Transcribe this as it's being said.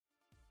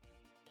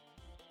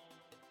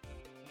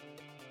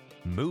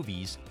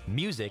movies,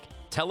 music,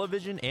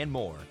 television, and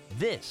more.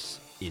 This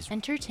is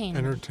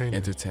Entertainment.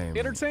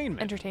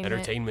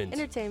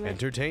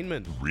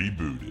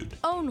 Rebooted.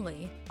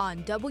 Only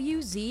on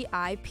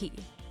WZIP.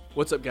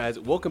 What's up, guys?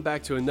 Welcome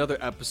back to another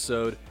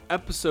episode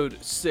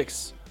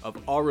 6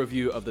 of our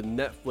review of the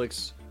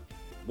Netflix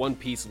One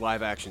Piece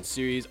live action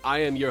series. I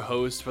am your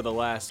host for the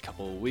last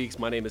couple of weeks.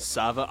 My name is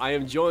Sava. I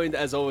am joined,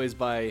 as always,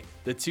 by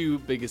the two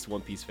biggest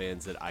One Piece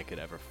fans that I could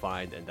ever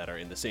find and that are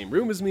in the same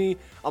room as me.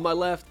 On my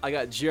left, I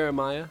got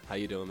Jeremiah. How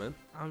you doing, man?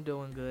 I'm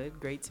doing good.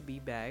 Great to be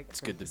back.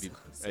 It's good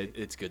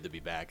to be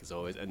back, as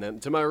always. And then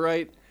to my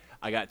right,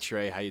 I got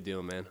Trey. How you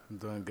doing, man? I'm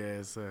doing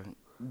good. It's a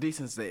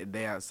decent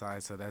day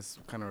outside, so that's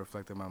kind of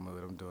reflecting my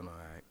mood. I'm doing all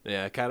right.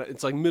 Yeah, kind of.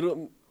 It's like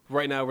middle.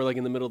 Right now, we're like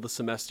in the middle of the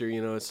semester.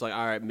 You know, it's like,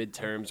 all right,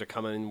 midterms are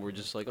coming. We're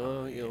just like,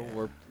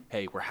 we're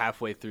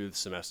halfway through the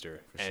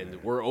semester,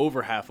 and we're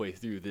over halfway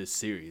through this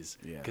series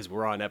because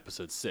we're on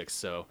episode 6.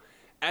 So,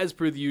 as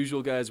per the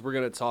usual, guys, we're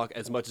gonna talk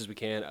as much as we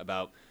can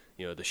about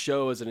the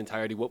show as an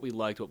entirety, what we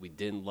liked, what we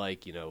didn't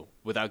like,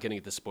 without getting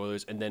into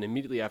spoilers, and then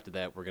immediately after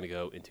that, we're gonna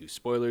go into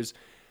spoilers.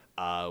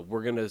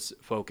 We're gonna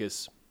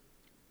focus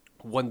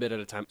one bit at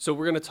a time. So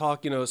we're going to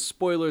talk,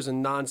 spoilers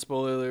and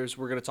non-spoilers.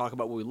 We're going to talk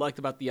about what we liked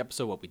about the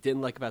episode, what we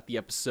didn't like about the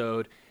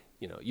episode.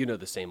 You know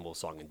the same old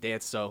song and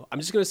dance. So I'm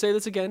just going to say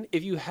this again.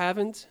 If you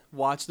haven't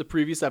watched the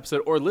previous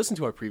episode or listened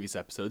to our previous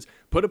episodes,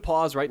 put a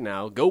pause right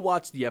now. Go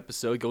watch the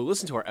episode. Go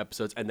listen to our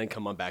episodes, and then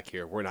come on back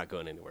here. We're not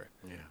going anywhere.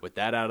 Yeah. With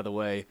that out of the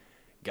way,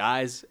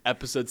 guys,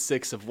 episode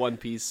 6 of One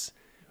Piece,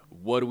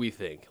 what do we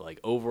think? Like,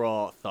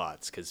 overall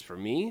thoughts? Because for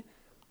me,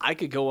 I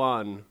could go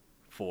on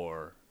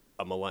for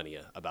a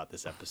millennia about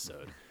this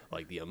episode.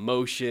 Like the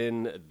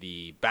emotion,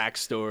 the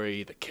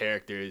backstory, the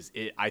characters,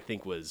 it I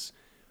think was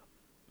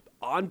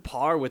on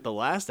par with the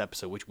last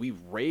episode, which we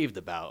raved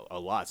about a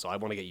lot. So I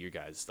want to get your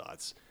guys'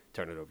 thoughts.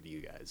 Turn it over to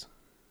you guys.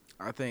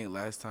 I think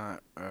last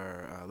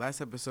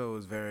episode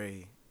was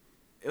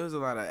it was a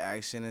lot of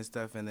action and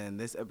stuff, and then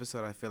this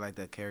episode I feel like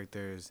the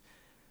characters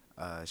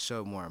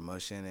showed more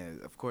emotion,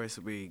 and of course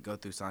we go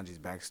through Sanji's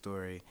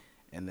backstory,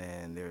 and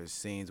then there's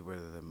scenes where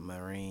the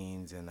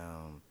Marines and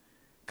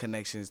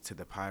connections to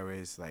the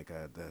pirates, like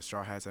the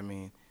Straw Hats,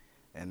 and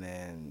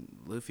then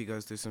Luffy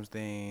goes through some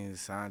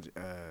things.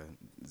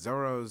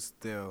 Zoro's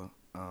still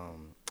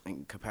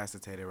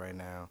incapacitated right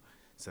now,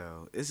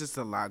 so it's just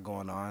a lot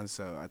going on.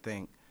 So I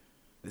think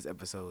this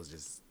episode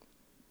was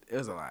it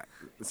was a lot.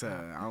 So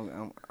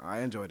I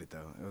enjoyed it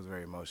though. It was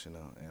very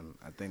emotional, and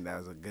I think that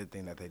was a good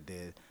thing that they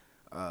did.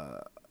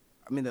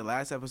 The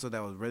last episode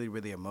that was really,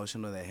 really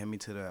emotional, that hit me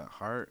to the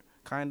heart,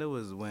 kind of,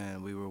 was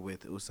when we were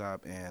with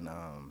Usopp and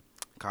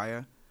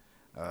Kaya.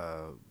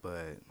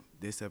 But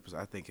this episode,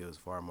 I think it was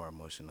far more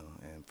emotional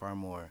and far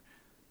more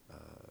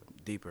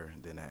deeper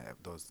than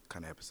those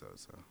kind of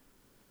episodes. So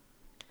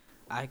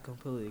I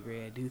completely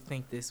agree. I do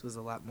think this was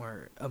a lot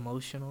more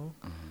emotional.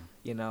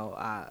 Mm-hmm.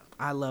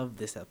 I love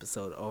this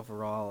episode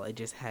overall. It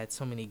just had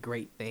so many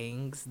great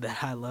things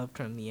that I loved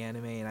from the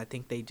anime, and I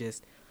think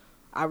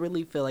I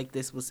really feel like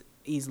this was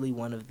easily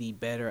one of the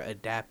better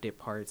adapted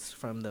parts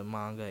from the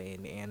manga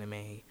and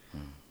anime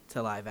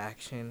to live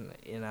action,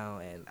 and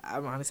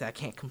I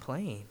can't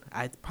complain.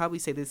 I'd probably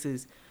say this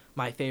is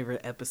my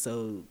favorite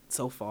episode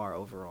so far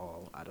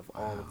overall out of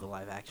all of the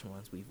live action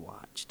ones we've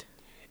watched.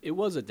 It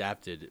was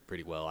adapted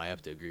pretty well. I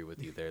have to agree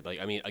with you there.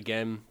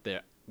 Again,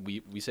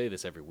 we say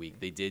this every week.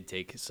 They did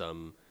take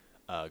some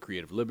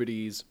creative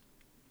liberties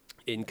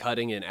in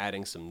cutting and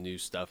adding some new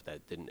stuff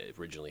that didn't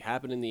originally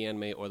happen in the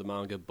anime or the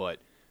manga, but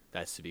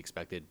that's to be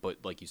expected.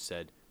 But like you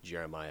said,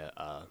 Jeremiah,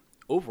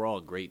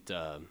 overall great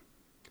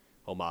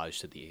homage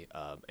to the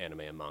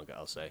anime and manga,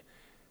 I'll say.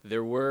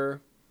 There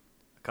were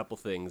a couple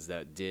things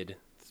that did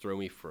throw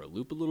me for a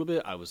loop a little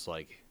bit. I was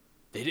like,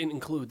 they didn't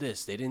include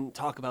this, they didn't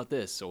talk about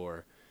this,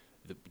 or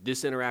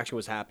this interaction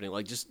was happening.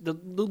 Like, just the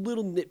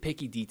little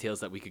nitpicky details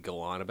that we could go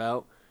on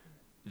about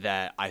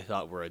that I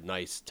thought were a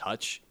nice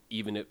touch.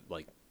 Even if,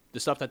 like, the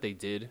stuff that they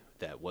did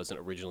that wasn't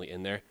originally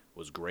in there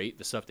was great.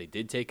 The stuff they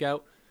did take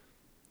out,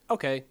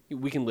 okay,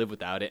 we can live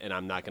without it, and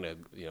I'm not going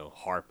to,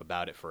 harp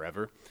about it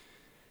forever.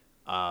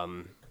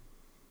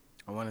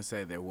 I want to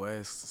say there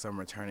was some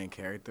returning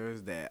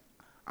characters that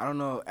I don't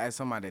know. As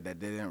somebody that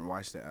doesn't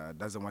watch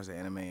the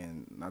anime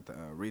and not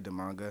read the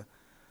manga,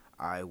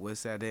 I would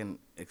say I didn't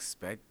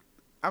expect.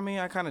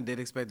 I kind of did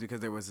expect,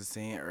 because there was a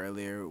scene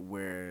earlier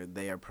where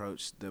they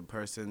approached the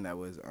person that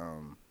was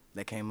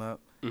that came up.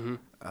 Mm-hmm.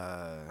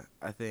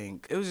 I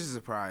think it was just a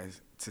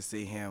surprise to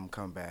see him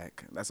come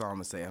back. That's all I'm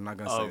gonna say. I'm not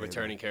gonna say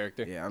returning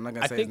character. Yeah, I'm not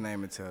gonna say his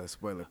name until a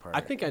spoiler part.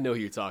 I think I know who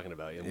you're talking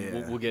about.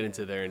 Yeah. We'll get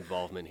into their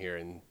involvement here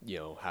and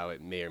how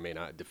it may or may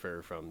not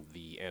differ from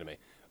the anime.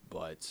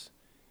 But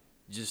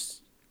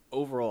just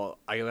overall,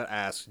 I gotta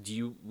ask: do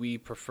you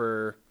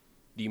prefer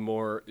the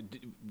more?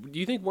 Do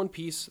you think One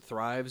Piece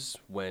thrives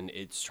when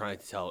it's trying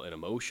to tell an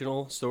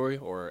emotional story,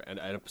 or an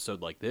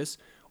episode like this,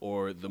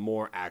 or the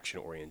more action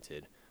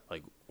oriented,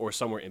 or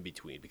somewhere in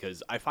between?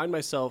 Because I find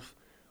myself,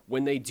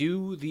 when they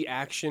do the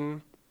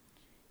action,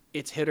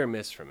 it's hit or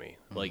miss for me.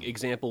 Like,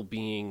 example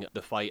being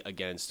the fight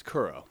against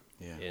Kuro.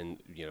 in,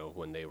 you know,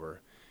 when they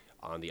were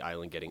on the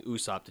island getting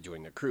Usopp to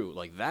join their crew.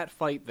 Like, that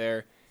fight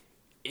there,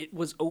 it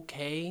was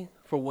okay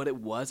for what it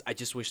was. I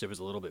just wish there was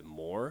a little bit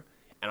more.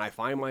 And I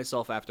find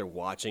myself after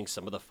watching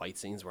some of the fight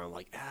scenes where I'm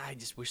like, I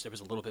just wish there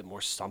was a little bit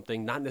more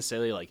something. Not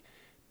necessarily like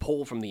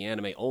pull from the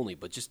anime only,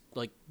 but just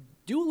like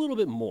do a little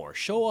bit more,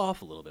 show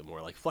off a little bit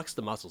more, like flex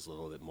the muscles a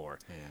little bit more.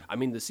 Yeah. I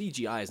mean, the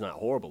CGI is not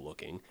horrible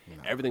looking. No.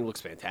 Everything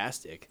looks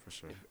fantastic. For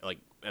sure. Like,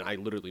 and I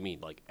literally mean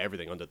like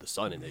everything under the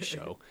sun in this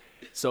show.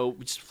 So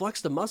just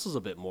flex the muscles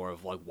a bit more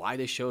of like why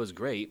this show is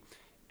great.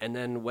 And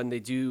then when they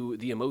do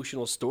the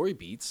emotional story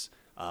beats,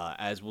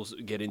 as we'll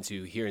get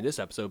into here in this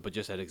episode, but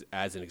just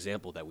as an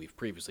example that we've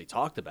previously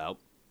talked about,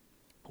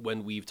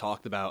 when we've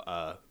talked about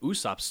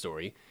Usopp's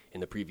story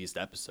in the previous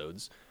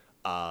episodes,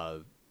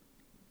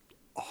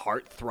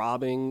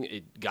 heart-throbbing,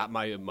 it got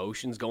my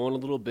emotions going a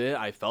little bit.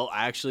 I felt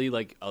actually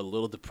like a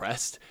little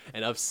depressed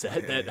and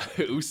upset that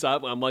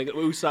Usopp, I'm like,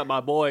 Usopp,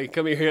 my boy,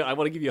 come here, I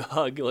want to give you a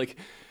hug. Like,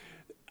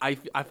 I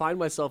find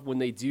myself when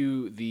they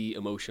do the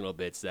emotional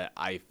bits that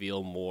I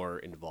feel more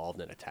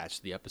involved and attached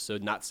to the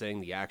episode. Not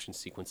saying the action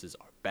sequences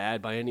are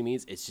bad by any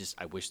means. It's just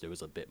I wish there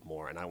was a bit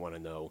more, and I want to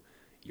know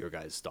your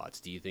guys' thoughts.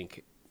 Do you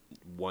think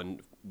One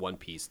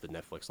Piece, the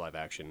Netflix live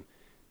action,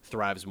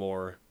 thrives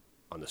more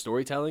on the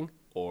storytelling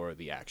or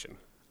the action?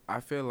 I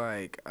feel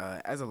like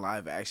as a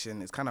live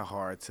action, it's kind of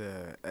hard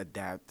to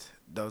adapt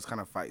those kind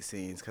of fight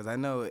scenes because I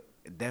know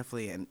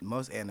definitely in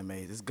most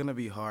animes, it's going to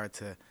be hard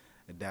to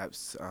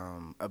adapts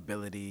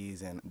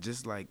abilities and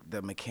just like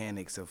the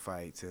mechanics of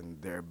fights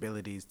and their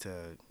abilities to,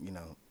 you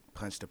know,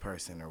 punch the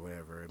person or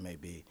whatever it may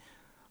be.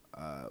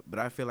 But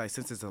I feel like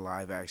since it's a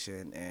live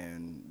action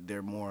and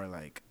they're more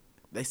like,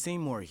 they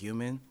seem more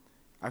human.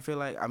 I feel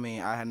like, I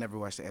mean, I had never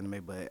watched the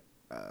anime, but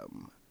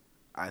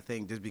I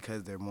think just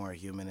because they're more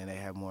human and they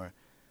have more,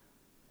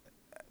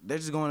 they're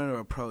just going into an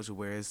approach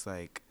where it's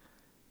like,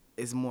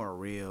 it's more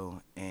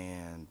real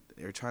and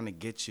they're trying to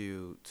get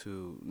you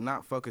to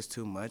not focus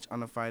too much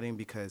on the fighting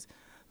because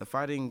the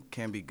fighting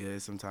can be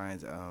good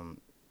sometimes,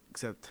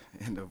 except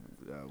in the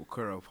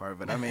Kuro part.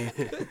 But I mean,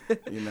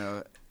 you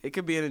know, it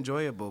could be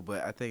enjoyable,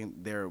 but I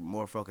think they're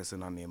more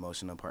focusing on the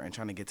emotional part and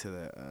trying to get to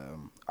the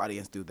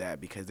audience through that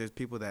because there's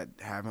people that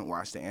haven't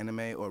watched the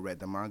anime or read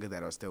the manga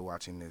that are still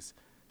watching this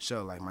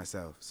show like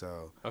myself.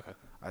 So okay.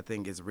 I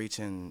think it's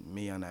reaching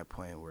me on that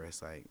point where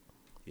it's like,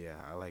 yeah,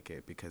 I like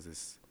it because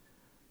it's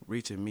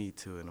reaching me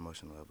to an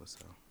emotional level. So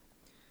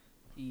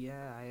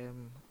yeah,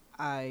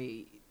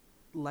 I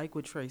like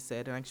what Trey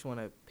said, and I actually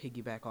want to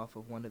piggyback off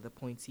of one of the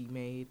points he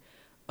made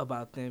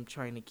about them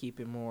trying to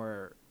keep it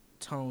more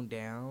toned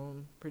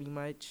down pretty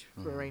much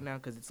for right now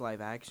because it's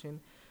live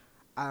action.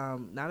 Now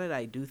that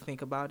I do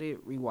think about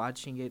it,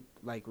 rewatching,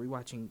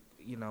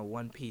 you know,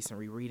 One Piece and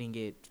rereading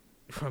it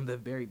from the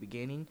very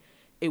beginning,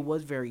 it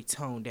was very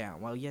toned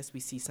down. While yes, we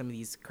see some of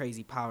these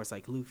crazy powers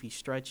like Luffy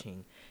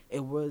stretching,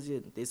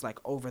 it's like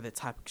over the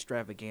top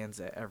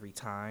extravaganza every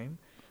time.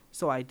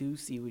 So I do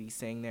see what he's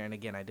saying there, and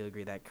again, I do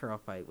agree that Curl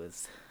fight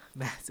was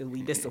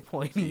massively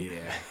disappointing.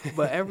 Yeah.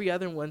 But every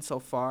other one so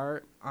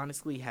far,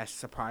 honestly, has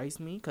surprised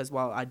me. Because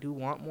while I do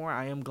want more,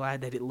 I am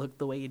glad that it looked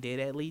the way it did,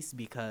 at least,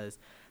 because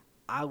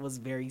I was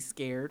very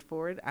scared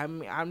for it. I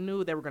mean, I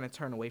knew they were going to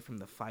turn away from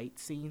the fight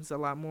scenes a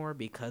lot more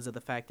because of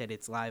the fact that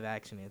it's live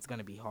action and it's going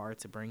to be hard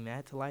to bring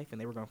that to life,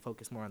 and they were going to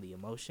focus more on the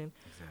emotion,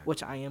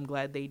 which I am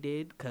glad they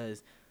did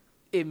because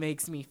it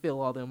makes me feel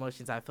all the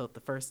emotions I felt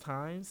the first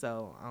time.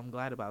 So I'm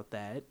glad about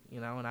that,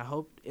 you know, and I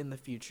hope in the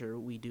future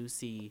we do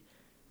see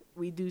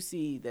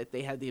that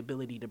they have the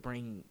ability to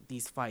bring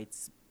these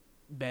fights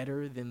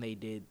better than they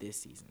did this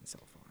season so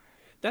far.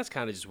 That's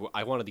kind of just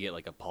I wanted to get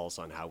like a pulse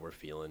on how we're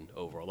feeling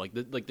overall. Like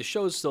the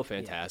show is still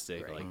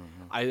fantastic. Yeah, like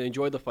I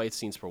enjoy the fight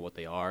scenes for what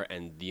they are,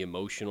 and the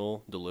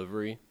emotional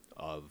delivery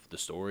of the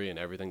story and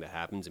everything that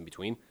happens in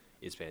between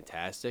is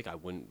fantastic. I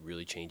wouldn't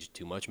really change it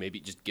too much.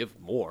 Maybe just give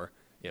more.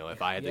 You know,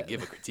 if I had to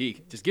give a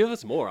critique, just give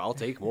us more. I'll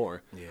take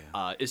more.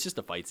 Yeah. It's just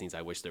the fight scenes.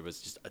 I wish there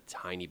was just a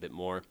tiny bit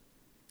more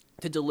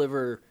to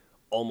deliver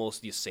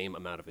almost the same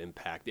amount of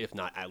impact, if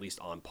not at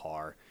least on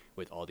par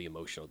with all the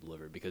emotional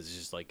delivery. Because it's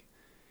just like,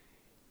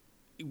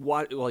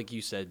 what, like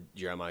you said,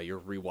 Jeremiah,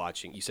 you're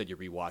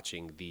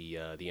rewatching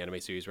the anime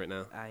series right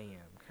now. I am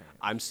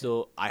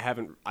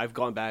currently. I've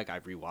gone back.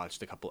 I've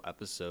rewatched a couple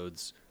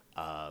episodes.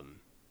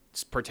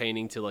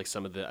 Pertaining to like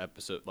some of the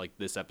episode, like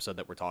this episode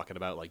that we're talking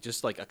about, like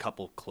just like a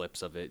couple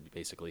clips of it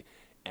basically,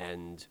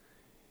 and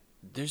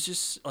there's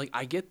just like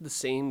I get the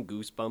same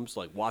goosebumps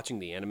like watching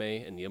the anime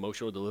and the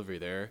emotional delivery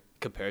there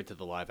compared to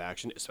the live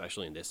action,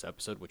 especially in this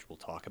episode, which we'll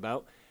talk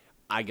about.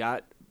 I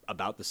got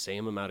about the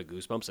same amount of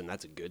goosebumps, and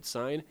that's a good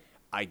sign.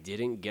 I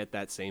didn't get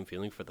that same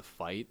feeling for the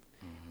fight,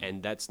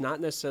 and that's not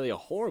necessarily a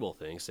horrible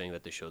thing saying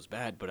that the show's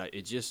bad, but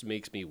it just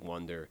makes me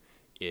wonder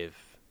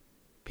if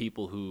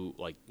people who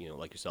like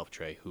yourself,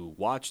 Trey, who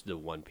watch the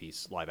One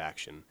Piece live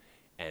action,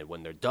 and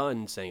when they're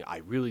done saying I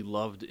really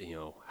loved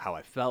how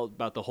I felt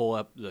about the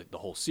whole the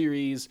whole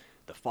series,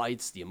 the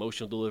fights, the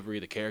emotional delivery,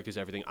 the characters,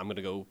 everything, I'm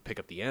gonna go pick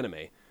up the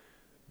anime.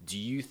 Do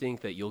you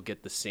think that you'll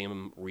get the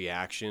same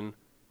reaction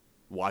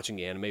watching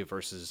the anime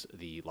versus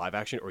the live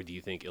action, or do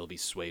you think it'll be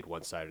swayed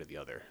one side or the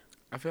other?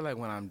 I feel like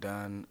when I'm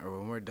done, or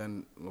when we're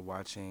done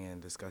watching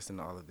and discussing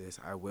all of this,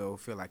 I will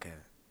feel like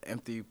a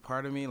empty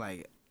part of me,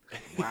 like,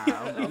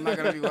 wow, I'm not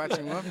gonna be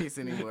watching One Piece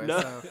anymore.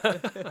 No. So,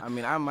 I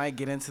mean, I might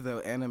get into the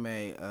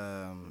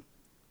anime.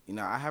 You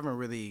know, I haven't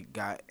really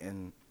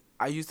gotten.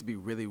 I used to be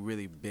really,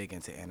 really big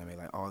into anime,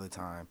 like all the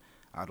time.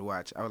 I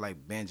would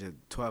like binge a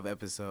 12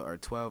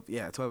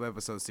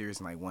 episode series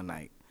in like one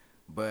night.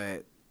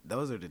 But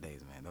those are the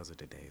days, man. Those are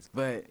the days.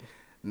 But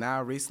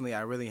now recently,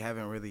 I really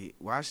haven't really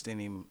watched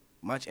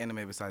much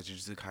anime besides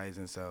Jujutsu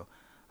Kaisen. So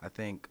I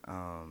think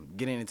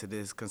getting into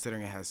this,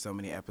 considering it has so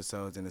many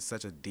episodes and it's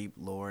such a deep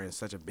lore and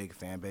such a big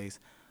fan base,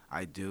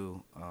 I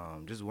do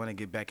just want to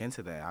get back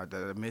into that. I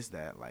miss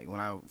that. Like when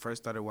I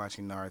first started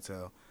watching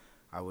Naruto,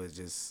 I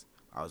was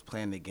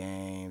playing the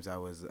games. I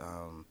was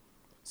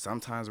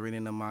sometimes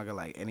reading the manga.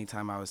 Like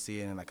anytime I would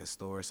see it in like a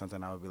store or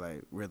something, I would be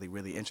like really,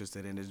 really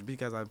interested in it just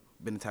because I've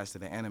been attached to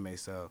the anime.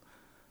 So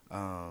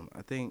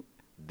I think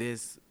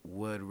this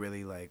would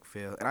really like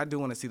feel, and I do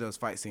want to see those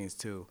fight scenes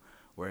too,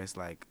 where it's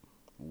like,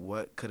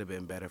 what could have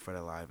been better for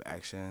the live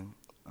action?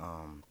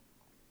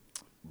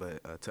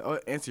 But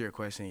to answer your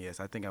question, yes,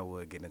 I think I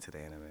would get into the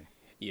anime.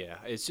 Yeah,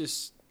 it's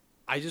just,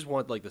 I just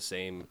want like the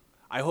same.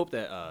 I hope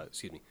that,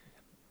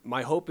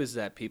 my hope is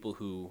that people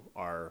who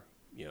are,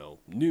 you know,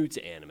 new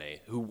to anime,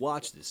 who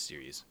watch this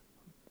series,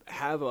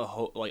 have a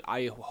hope. Like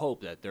I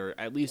hope that they're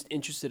at least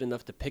interested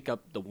enough to pick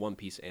up the One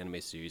Piece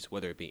anime series,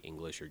 whether it be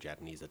English or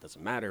Japanese, that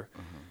doesn't matter.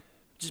 Mm-hmm.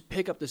 Just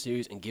pick up the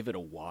series and give it a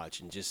watch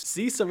and just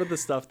see some of the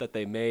stuff that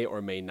they may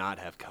or may not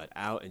have cut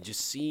out and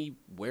just see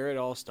where it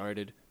all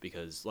started,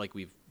 because like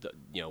we're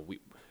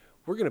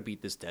going to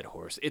beat this dead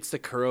horse. It's the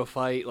Kuro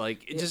fight.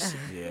 Like it just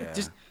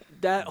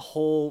that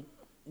whole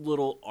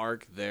little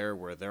arc there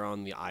where they're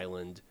on the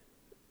island.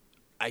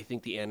 I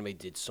think the anime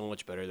did so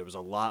much better. There was a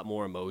lot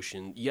more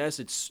emotion. Yes,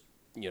 it's,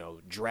 you know,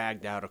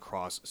 dragged out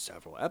across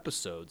several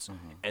episodes,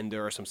 and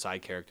there are some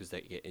side characters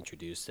that get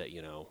introduced that,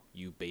 you know,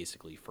 you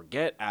basically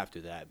forget after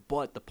that.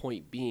 But the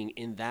point being,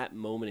 in that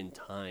moment in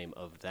time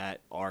of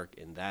that arc,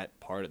 in that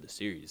part of the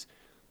series,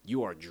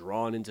 you are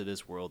drawn into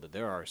this world that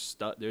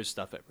there's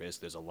stuff at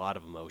risk. There's a lot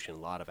of emotion, a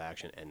lot of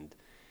action, and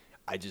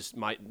I just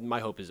my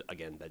hope is,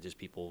 again, that just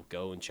people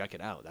go and check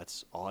it out.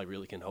 That's all I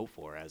really can hope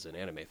for as an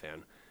anime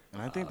fan.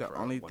 And I think the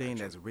only thing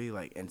that's really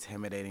like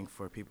intimidating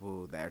for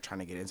people that are trying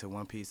to get into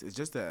One Piece is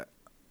just the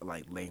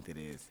like length it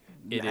is.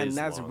 And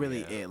that's long,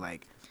 really it.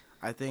 Like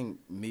I think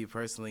me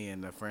personally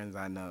and the friends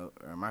I know,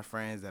 or my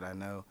friends that I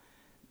know,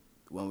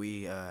 when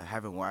we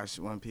haven't watched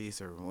One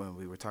Piece, or when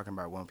we were talking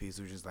about One Piece,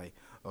 we were just like,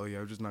 oh yeah,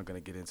 I'm just not gonna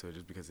get into it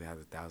just because it has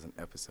 1,000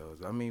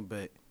 episodes. I mean,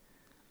 but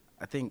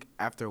I think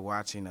after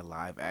watching the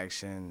live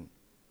action,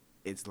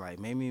 it's like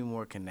made me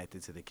more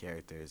connected to the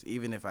characters,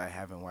 even if I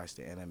haven't watched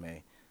the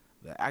anime.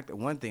 The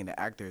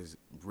actors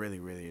really,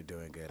 really are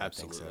doing good.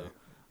 Absolutely. I think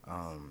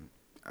so.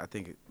 I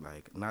think,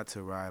 like, not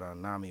to ride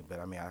on Nami, but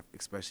I mean,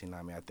 especially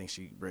Nami, I think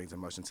she brings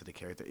emotion to the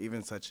character.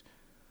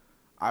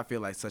 I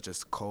feel like such a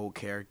cold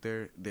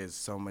character, there's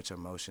so much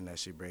emotion that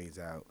she brings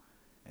out,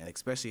 and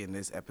especially in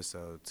this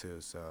episode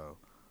too. So,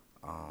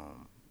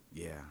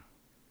 yeah,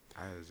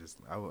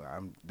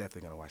 I'm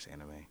definitely gonna watch the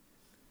anime.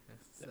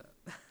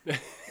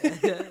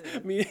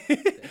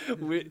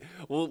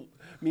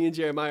 me and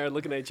Jeremiah are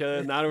looking at each other,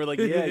 and now we're like,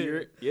 we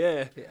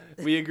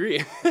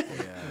agree.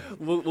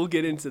 We'll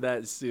get into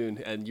that soon,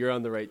 and you're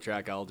on the right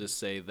track. I'll just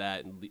say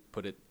that and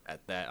put it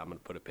at that. I'm gonna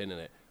put a pin in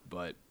it,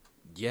 but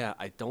yeah,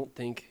 I don't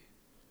think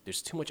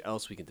there's too much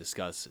else we can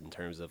discuss in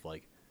terms of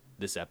like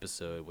this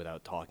episode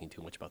without talking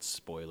too much about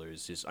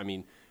spoilers.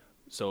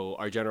 So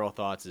our general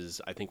thoughts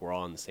is, I think we're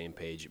all on the same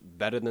page.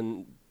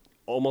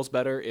 Almost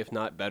better, if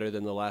not better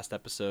than the last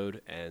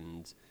episode,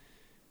 and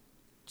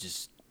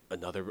just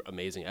another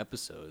amazing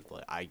episode.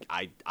 Like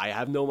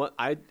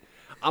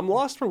I'm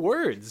lost for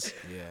words.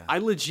 Yeah. I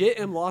legit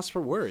am lost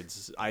for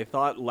words. I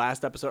thought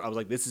last episode, I was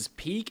like, this is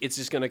peak. It's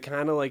just gonna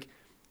kind of like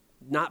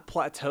not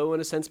plateau in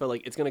a sense, but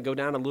like it's gonna go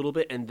down a little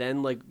bit and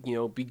then like, you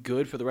know, be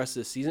good for the rest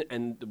of the season.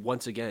 And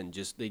once again,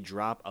 just they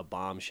drop a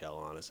bombshell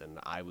on us, and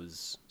I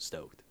was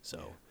stoked.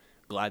 So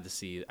glad to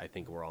see. I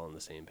think we're all on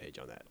the same page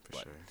on that. For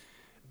sure.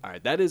 All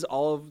right, that is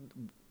all of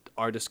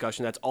our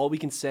discussion. That's all we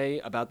can say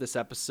about this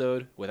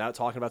episode without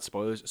talking about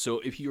spoilers. So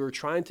if you're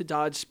trying to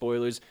dodge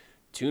spoilers,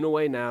 tune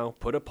away now.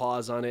 Put a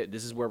pause on it.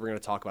 This is where we're going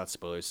to talk about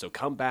spoilers. So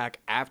come back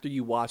after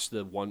you watch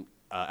the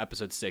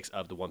episode 6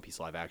 of the One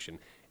Piece live action,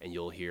 and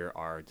you'll hear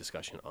our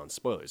discussion on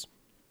spoilers.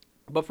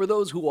 But for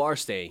those who are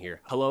staying here,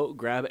 hello,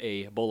 grab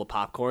a bowl of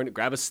popcorn,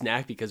 grab a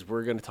snack, because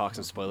we're going to talk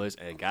some spoilers.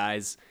 And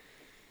guys,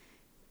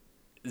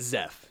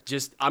 Zeph.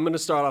 I'm going to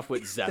start off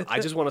with Zeph.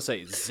 I just want to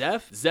say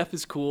Zeph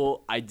is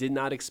cool. I did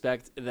not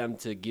expect them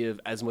to give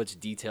as much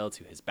detail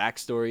to his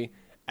backstory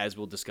as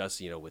we'll discuss,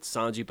 with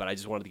Sanji, but I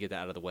just wanted to get that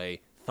out of the way.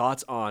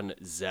 Thoughts on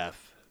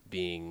Zeph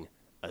being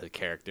a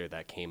character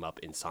that came up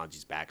in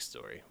Sanji's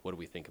backstory? What do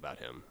we think about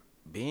him?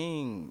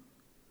 Being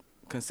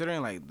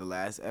considering like the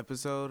last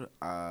episode,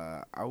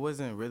 I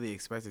wasn't really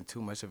expecting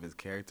too much of his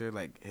character,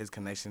 like his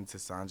connection to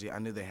Sanji. I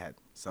knew they had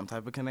some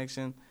type of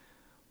connection,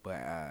 but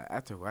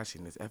after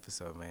watching this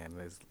episode, man,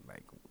 it's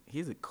like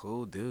he's a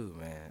cool dude,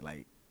 man.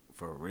 Like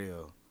for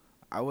real,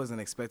 I wasn't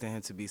expecting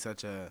him to be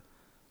such a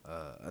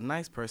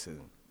nice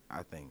person.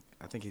 I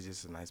think he's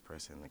just a nice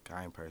person, a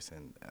kind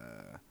person.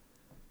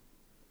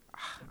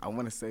 I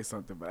want to say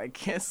something, but I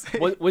can't say.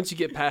 Once you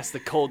get past the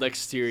cold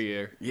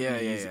exterior,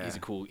 he's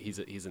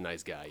a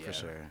nice guy. Yeah, for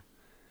sure.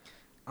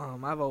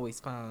 I've always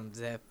found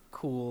Zeph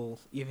cool,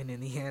 even in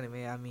the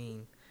anime. I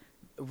mean,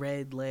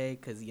 red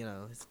leg, because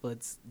his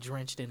foot's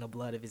drenched in the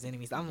blood of his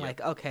enemies. I'm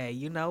like, okay,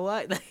 you know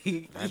what? That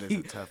is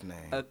a tough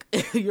name.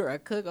 You're a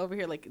cook over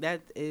here. Like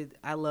that is,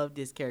 I love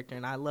this character,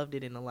 and I loved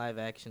it in the live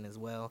action as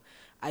well.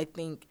 I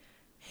think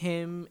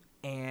him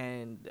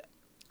and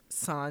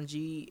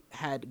Sanji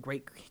had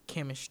great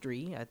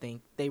chemistry. I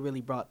think they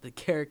really brought the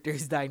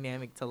character's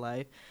dynamic to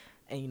life,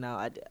 and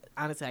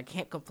honestly, I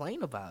can't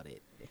complain about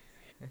it.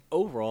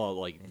 Overall,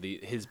 like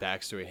his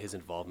backstory, his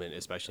involvement,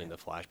 especially in the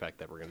flashback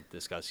that we're going to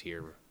discuss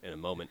here in a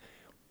moment,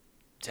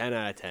 10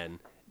 out of 10.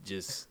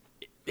 Just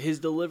his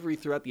delivery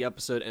throughout the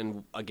episode,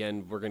 and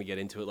again, we're going to get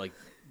into it, like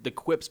the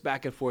quips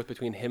back and forth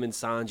between him and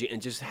Sanji,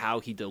 and just how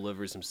he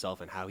delivers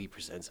himself and how he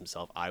presents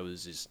himself. I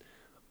was just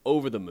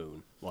over the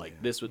moon.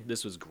 Like this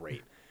was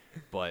great.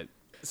 But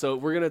so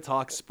we're going to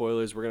talk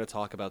spoilers. We're going to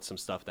talk about some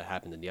stuff that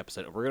happened in the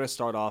episode. We're going to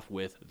start off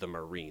with the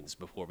Marines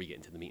before we get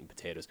into the meat and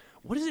potatoes.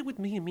 What is it with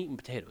me and meat and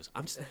potatoes?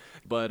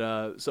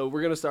 So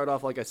we're going to start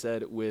off, like I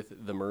said, with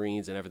the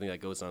Marines and everything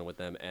that goes on with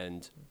them.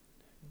 And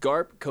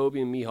Garp,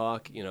 Kobe, and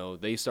Mihawk,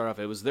 they start off.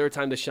 It was their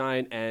time to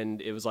shine, and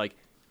it was like,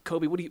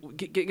 Kobe, what do you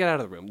get out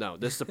of the room? No,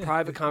 this is a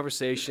private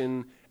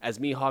conversation. As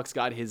Mihawk's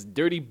got his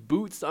dirty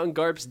boots on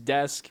Garp's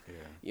desk,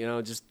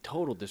 just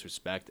total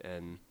disrespect.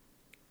 And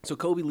so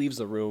Kobe leaves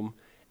the room,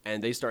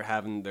 and they start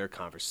having their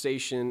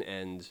conversation,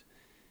 and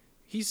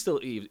he's still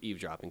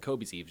eavesdropping.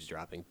 Kobe's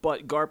eavesdropping,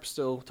 but Garp's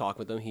still talking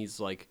with them.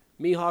 He's like,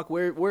 Mihawk,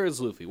 where is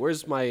Luffy?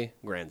 Where's my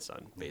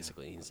grandson?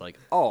 Basically, he's like,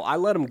 oh, I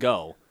let him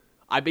go.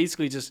 I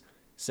basically just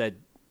said,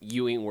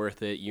 you ain't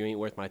worth it. You ain't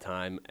worth my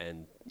time.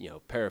 And,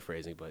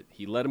 paraphrasing, but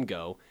he let him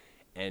go.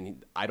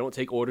 And I don't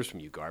take orders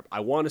from you, Garp.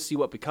 I want to see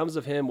what becomes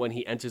of him when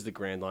he enters the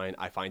Grand Line.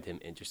 I find him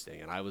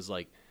interesting. And I was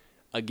like,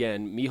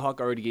 again, Mihawk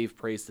already gave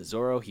praise to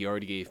Zoro. He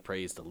already gave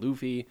praise to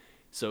Luffy.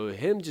 So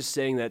him just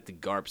saying that to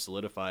Garp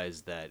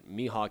solidifies that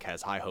Mihawk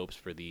has high hopes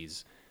for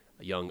these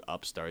young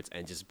upstarts,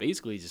 and just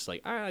basically just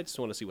like, all right, I just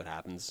want to see what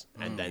happens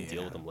and then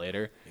deal with them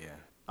later.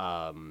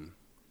 Yeah.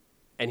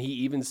 And he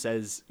even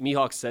says,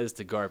 Mihawk says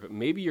to Garp,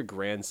 maybe your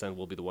grandson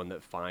will be the one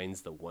that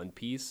finds the One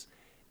Piece.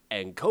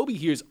 And Kobe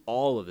hears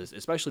all of this,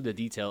 especially the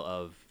detail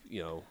of,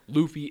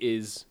 Luffy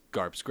is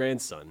Garp's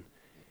grandson.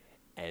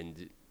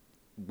 And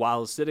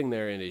while sitting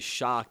there and is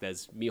shocked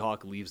as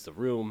Mihawk leaves the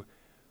room,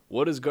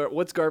 what's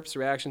Garp's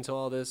reaction to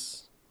all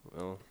this?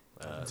 Well,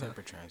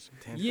 temper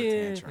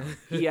tantrum.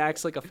 He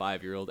acts like a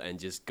 5-year-old and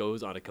just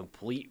goes on a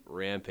complete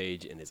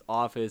rampage in his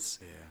office,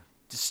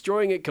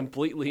 destroying it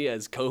completely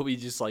as Kobe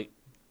just like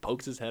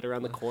pokes his head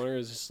around the corner.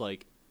 Is just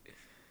like,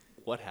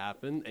 what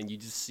happened? And you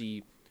just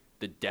see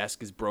the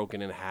desk is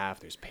broken in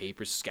half. There's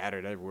papers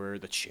scattered everywhere.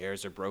 The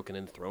chairs are broken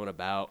and thrown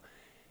about.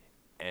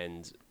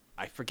 And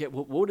I forget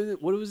what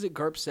was it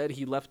Garp said?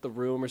 He left the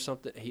room or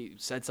something. He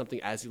said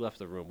something as he left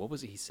the room. What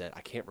was it he said?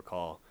 I can't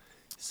recall.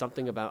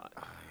 Something about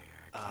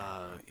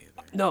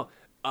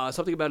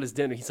something about his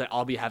dinner. He said,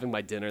 I'll be having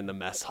my dinner in the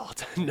mess hall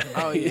tonight.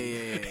 Oh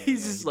yeah.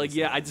 He's just like,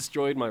 I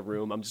destroyed my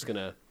room. I'm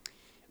gonna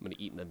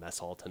eat in the mess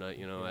hall tonight,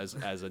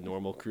 as a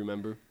normal crew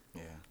member.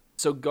 Yeah.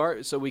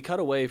 So we cut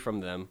away from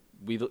them.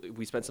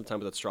 We spent some time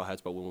with the Straw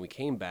Hats, but when we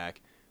came back,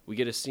 we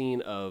get a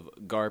scene of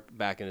Garp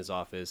back in his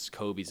office.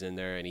 Kobe's in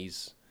there, and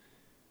he's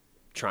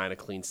trying to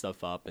clean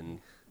stuff up,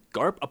 and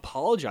Garp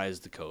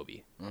apologized to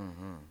Kobe.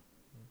 Mm-hmm.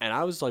 And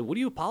I was like, what are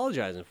you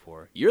apologizing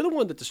for? You're the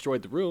one that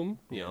destroyed the room,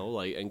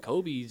 and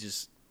Kobe's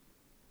just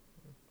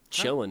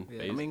chilling.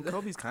 Yeah. I mean,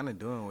 Kobe's kind of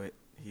doing what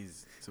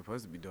he's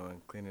supposed to be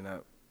doing, cleaning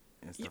up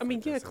and stuff.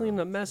 Cleaning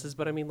up messes,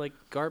 but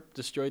Garp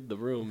destroyed the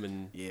room,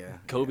 and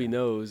Kobe Yeah.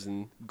 knows,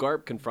 and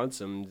Garp confronts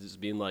him,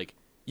 just being like,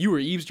 you were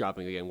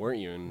eavesdropping again, weren't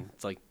you? And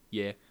it's like,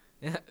 yeah,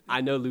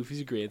 I know Luffy's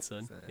your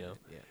grandson.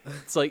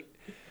 It's like,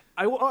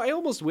 I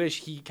almost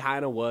wish he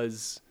kind of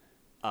was,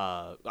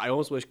 I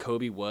almost wish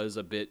Kobe was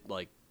a bit,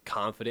 like,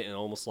 confident and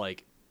almost,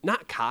 like,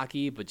 not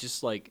cocky, but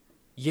just, like,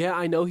 yeah,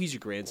 I know he's your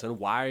grandson.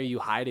 Why are you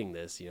hiding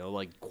this?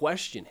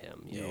 Question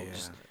him,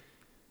 just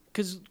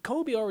because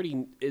Kobe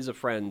already is a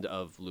friend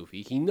of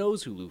Luffy. He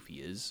knows who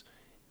Luffy is.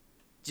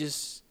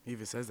 Just he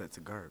even says that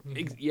to Garp.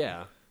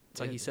 It's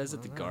like he says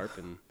it to Garp,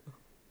 and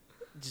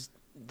just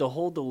the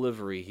whole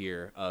delivery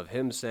here of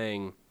him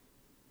saying,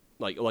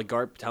 like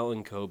Garp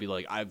telling Kobe,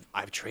 like,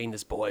 I've trained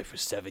this boy for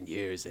 7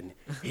 years, and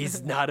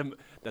he's not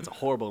that's a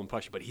horrible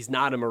impression, but he's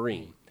not a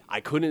Marine. I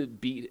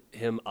couldn't beat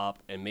him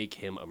up and make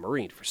him a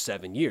Marine for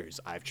 7 years.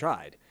 I've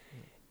tried.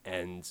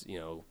 And,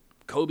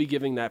 Kobe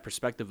giving that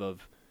perspective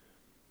of,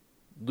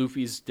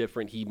 Luffy's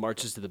different. He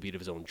marches to the beat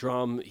of his own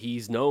drum.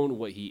 He's known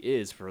what he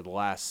is for the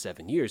last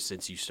 7 years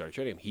since you started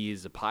training him. He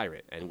is a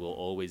pirate and will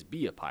always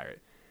be a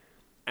pirate.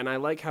 And I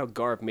like how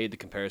Garp made the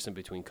comparison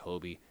between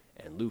Kobe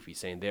and Luffy,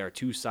 saying they are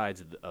two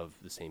sides of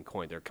the same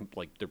coin. They're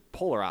they're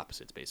polar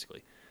opposites,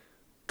 basically.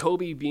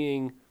 Kobe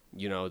being,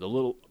 the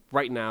little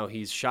right now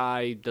he's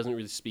shy, doesn't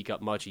really speak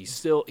up much.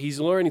 He's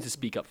learning to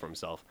speak up for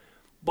himself,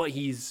 but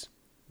he's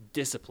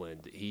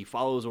disciplined. He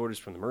follows orders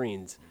from the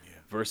Marines.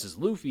 Versus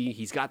Luffy,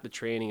 he's got the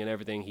training and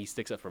everything. He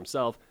sticks up for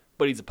himself,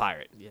 but he's a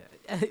pirate. Yeah,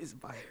 he's a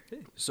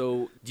pirate.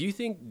 So, do you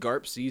think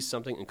Garp sees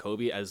something in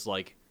Kobe as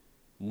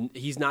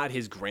he's not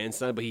his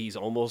grandson, but he's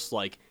almost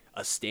like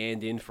a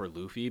stand-in for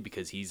Luffy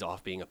because he's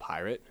off being a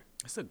pirate?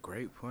 That's a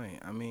great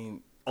point. I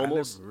mean,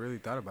 almost I never really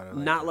thought about it.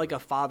 Not like a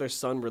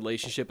father-son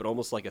relationship, but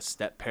almost like a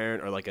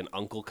step-parent or like an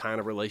uncle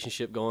kind of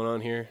relationship going on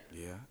here.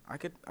 Yeah, I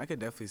could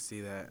definitely see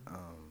that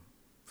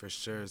for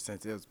sure.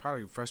 Since it was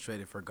probably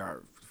frustrated for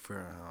Garp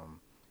for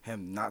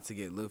him not to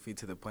get Luffy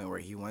to the point where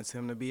he wants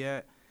him to be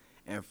at,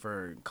 and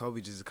for Kobe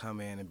just to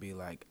come in and be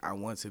like, I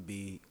want to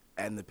be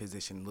in the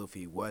position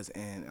Luffy was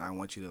in, and I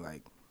want you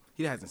to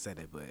he hasn't said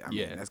it, but I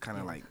mean, that's kind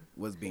of like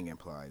what's being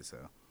implied.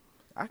 So,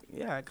 I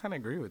kind of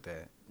agree with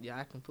that. Yeah,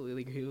 I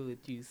completely agree with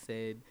what you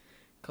said.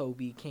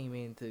 Kobe came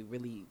in to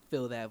really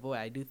fill that void.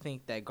 I do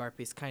think that Garp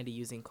is kind of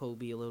using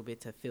Kobe a little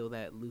bit to fill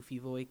that Luffy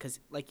void, because,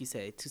 like you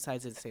said, two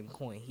sides of the same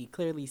coin. He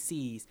clearly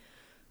sees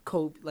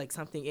Kobe,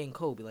 something in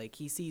Kobe.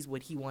 He sees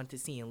what he wanted to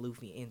see in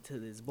Luffy into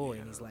this boy,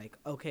 and he's like,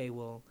 okay,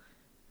 well,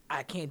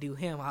 I can't do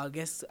him. I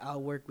guess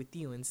I'll work with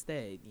you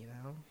instead,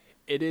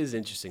 It is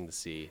interesting to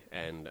see,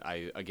 and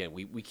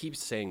we keep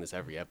saying this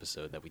every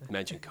episode that we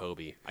mention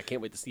Kobe. I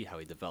can't wait to see how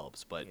he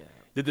develops, but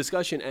the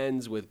discussion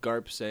ends with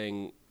Garp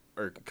saying,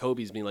 or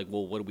Kobe's being like,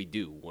 well, what do we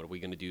do? What are we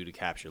going to do to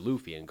capture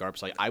Luffy? And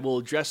Garp's like, I will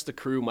address the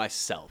crew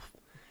myself.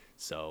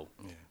 So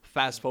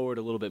fast forward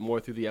a little bit more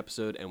through the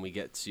episode, and we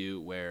get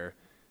to where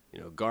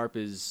Garp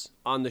is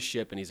on the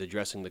ship and he's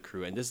addressing the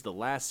crew. And this is the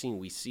last scene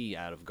we see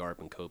out of Garp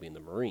and Kobe and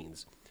the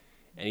Marines.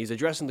 And he's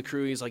addressing the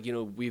crew. He's like,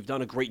 we've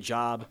done a great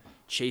job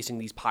chasing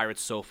these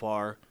pirates so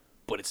far,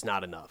 but it's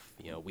not enough.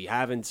 We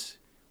haven't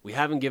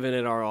given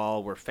it our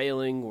all. We're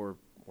failing.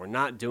 We're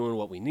not doing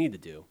what we need to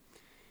do.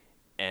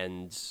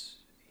 And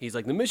he's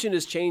like, the mission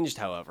has changed,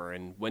 however.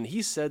 And when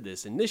he said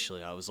this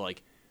initially, I was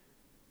like,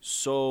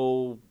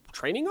 so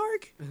training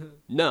arc?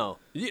 No,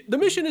 the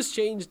mission has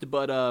changed,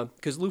 but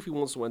because Luffy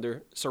won't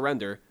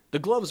surrender, the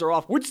gloves are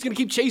off. We're just gonna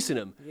keep chasing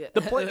him. Yeah.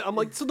 I'm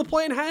like, so the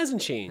plan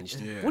hasn't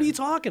changed. Yeah. What are you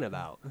talking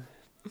about?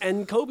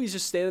 And Kobe's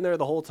just standing there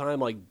the whole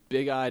time,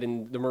 big-eyed,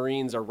 and the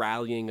Marines are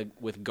rallying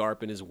with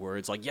Garp and his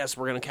words, yes,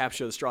 we're gonna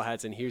capture the Straw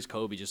Hats. And here's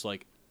Kobe, just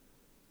like,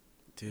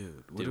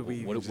 dude, what did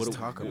we just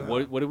talk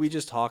about? What did we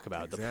just talk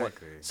about?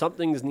 Exactly.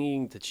 Something's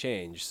needing to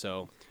change.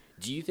 So,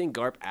 do you think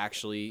Garp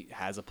actually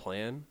has a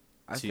plan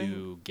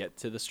to get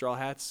to the Straw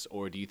Hats,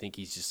 or do you think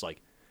he's just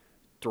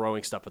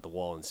throwing stuff at the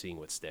wall and seeing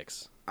what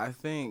sticks? I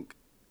think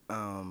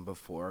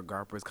before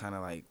Garp was kind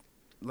of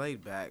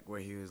laid back,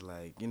 where he was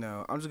like,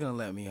 I'm just gonna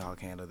let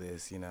Mihawk handle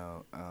this.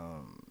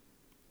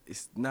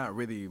 It's not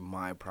really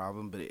my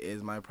problem, but it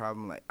is my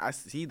problem. I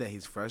see that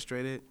he's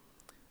frustrated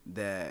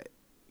that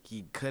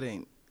he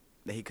couldn't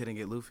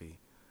get Luffy.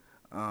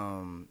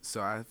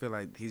 So I feel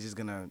like he's just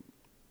gonna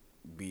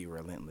be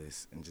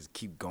relentless and just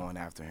keep going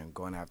after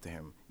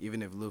him,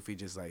 even if Luffy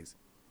just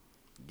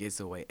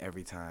gets away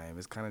every time.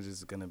 It's kind of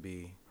just gonna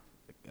be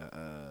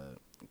a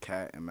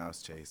cat and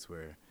mouse chase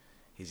where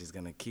he's just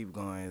gonna keep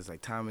going. It's like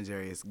Tom and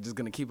Jerry. It's just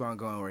gonna keep on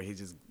going where he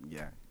just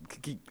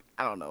keep.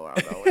 I don't know what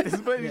it is,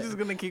 but he's just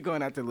gonna keep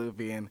going after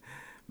Luffy and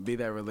be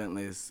that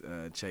relentless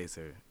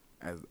chaser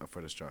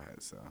for the Straw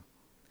Hats. So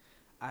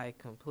I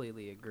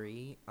completely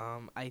agree.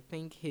 I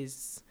think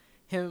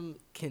him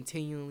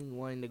continuing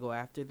wanting to go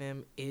after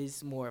them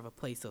is more of a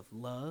place of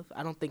love.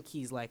 I don't think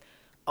he's like,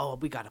 oh,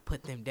 we got to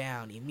put them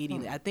down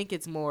immediately. I think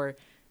it's more,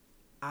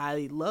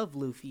 I love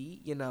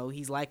Luffy.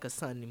 He's like a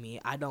son to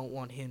me. I don't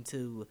want him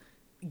to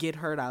get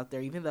hurt out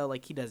there, even though,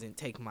 he doesn't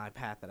take my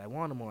path that I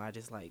want him on. I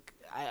just,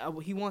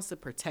 he wants to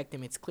protect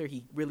him. It's clear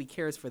he really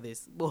cares for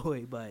this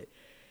boy, but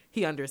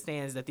he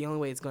understands that the only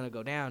way it's going to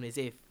go down is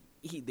if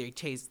they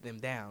chase them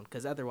down,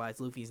 because otherwise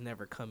Luffy's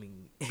never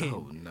coming in.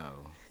 Oh, no.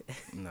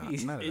 No,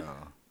 not at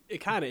all. It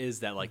kind of is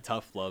that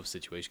tough love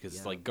situation, because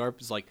it's Garp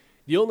is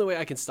the only way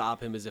I can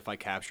stop him is if I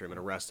capture him and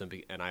arrest him,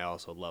 and I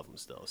also love him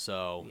still.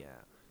 So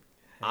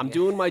I'm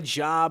doing my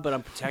job, but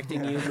I'm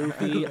protecting you,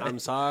 Luffy. I'm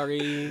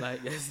sorry.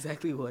 That's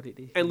exactly what it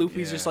is. And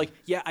Luffy's just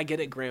I get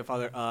it,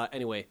 grandfather.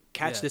 Anyway,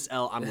 catch this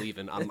L. I'm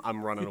leaving.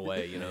 I'm running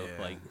away.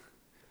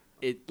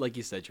 Like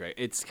you said, Trey.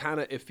 It's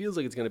it feels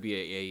like it's gonna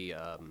be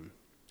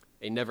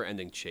a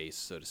never-ending chase,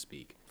 so to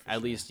speak.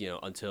 At least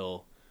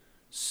until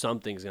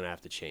something's going to have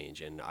to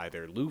change, and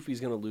either Luffy's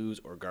going to lose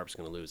or Garp's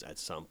going to lose at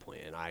some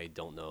point, and I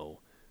don't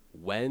know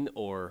when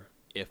or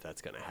if that's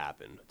going to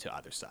happen to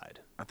either side.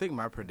 I think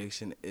my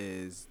prediction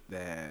is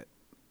that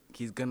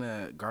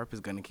Garp is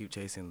going to keep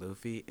chasing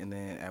Luffy, and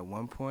then at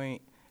one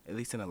point, at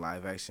least in a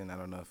live action, I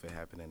don't know if it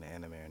happened in the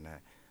anime or not,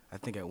 I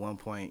think at one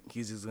point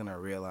he's just gonna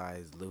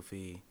realize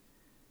Luffy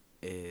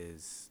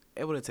is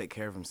able to take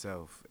care of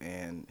himself,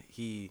 and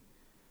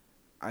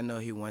I know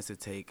he wants to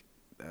take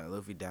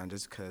Luffy down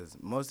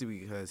mostly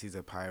because he's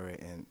a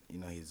pirate and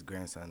he's his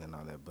grandson and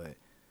all that. But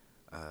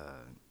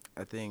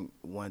I think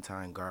one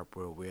time Garp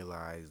will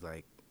realize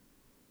like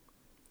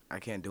I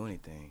can't do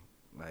anything.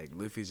 Like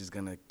Luffy's just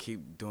gonna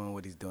keep doing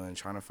what he's doing,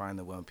 trying to find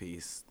the One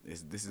Piece.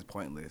 This is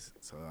pointless.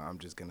 So I'm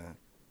just gonna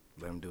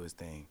let him do his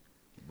thing.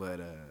 But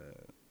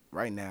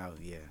right now,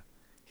 yeah,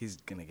 he's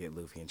gonna get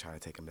Luffy and try to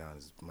take him down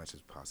as much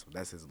as possible.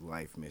 That's his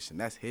life mission.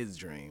 That's his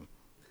dream.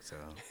 So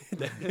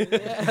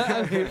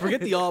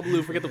forget the all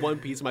blue, forget the One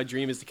Piece. My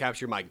dream is to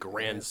capture my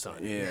grandson.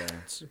 Yeah,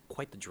 it's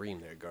quite the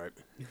dream there, Garp.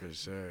 For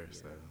sure.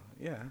 So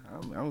yeah,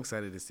 I'm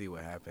excited to see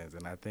what happens,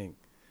 and I think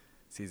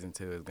season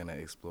 2 is gonna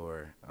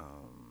explore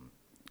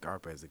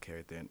Garp as a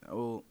character. And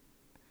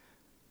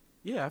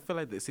I feel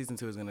like the season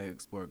 2 is gonna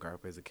explore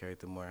Garp as a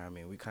character more. I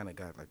mean, we kind of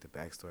got like the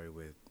backstory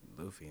with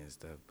Luffy and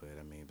stuff, but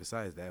I mean,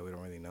 besides that, we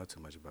don't really know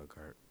too much about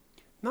Garp.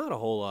 Not a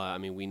whole lot. I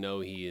mean, we know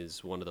he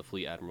is one of the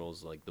fleet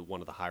admirals, like one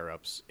of the higher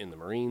ups in the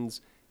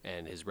Marines,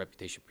 and his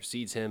reputation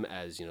precedes him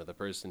as the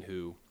person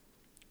who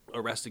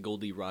arrested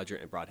Goldie Roger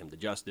and brought him to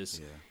justice.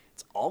 Yeah.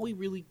 It's all we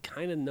really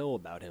kind of know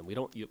about him. We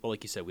don't,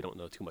 like you said, we don't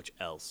know too much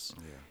else.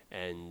 Yeah.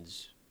 And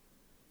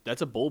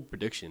that's a bold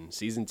prediction.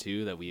 Season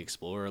 2 that we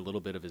explore a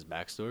little bit of his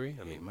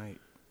backstory. I mean, it might.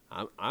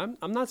 I'm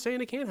not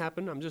saying it can't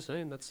happen. I'm just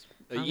saying that's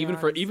even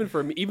for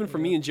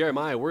me and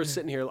Jeremiah, we're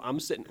sitting here.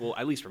 Well,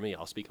 at least for me,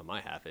 I'll speak on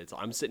my half.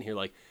 I'm sitting here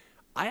like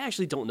I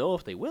actually don't know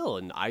if they will,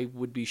 and I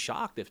would be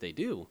shocked if they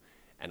do.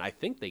 And I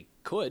think they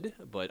could,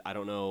 but I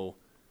don't know.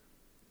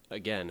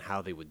 Again,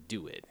 how they would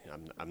do it.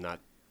 I'm not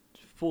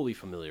fully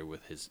familiar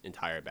with his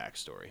entire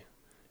backstory.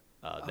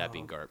 That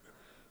being Garp.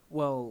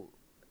 Well,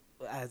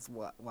 as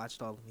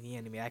watched all of the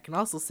anime, I can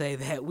also say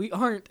that we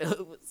aren't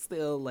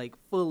still like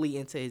fully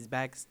into his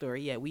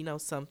backstory yet. We know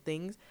some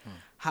things.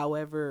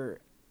 However,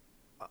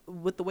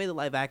 with the way the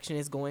live action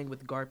is going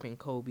with Garp and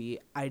Kobe,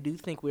 I do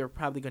think we're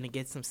probably going to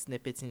get some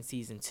snippets in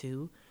season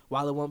 2.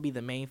 While it won't be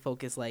the main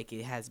focus like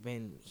it has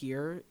been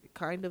here,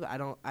 kind of,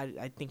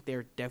 I think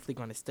they're definitely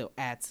going to still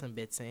add some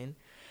bits in.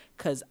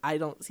 Because I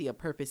don't see a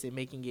purpose in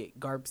making it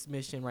Garp's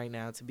mission right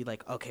now to be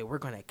like, okay, we're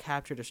going to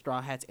capture the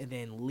Straw Hats and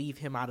then leave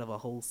him out of a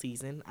whole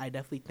season. I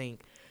definitely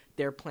think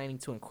they're planning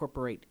to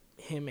incorporate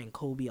him and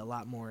Kobe a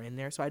lot more in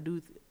there. So I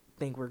do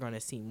think we're going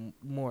to see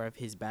more of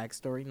his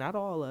backstory. Not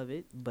all of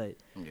it, but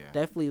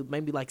definitely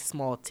maybe like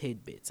small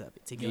tidbits of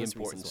it to give the us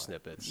important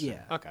snippets.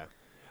 Yeah. Okay.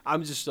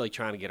 I'm just like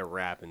trying to get a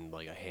wrap and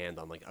like a hand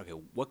on like, okay,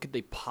 what could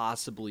they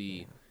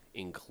possibly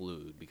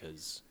include?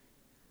 Because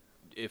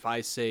if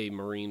I say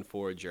Marine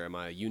Ford,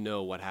 Jeremiah, you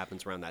know what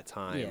happens around that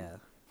time. Yeah.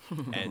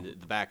 And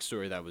the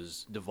backstory that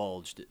was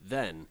divulged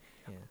then.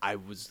 Yeah. I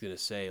was going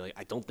to say, like,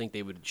 I don't think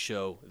they would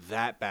show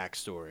that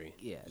backstory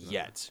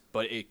yet.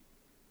 But it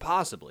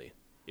possibly,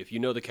 if you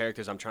know the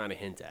characters I'm trying to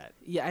hint at.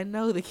 Yeah, I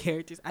know the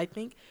characters. I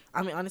mean,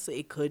 honestly,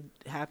 it could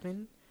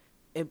happen.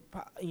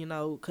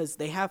 Because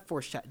they have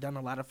done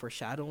a lot of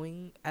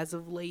foreshadowing as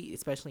of late,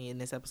 especially in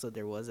this episode.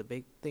 There was a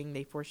big thing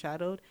they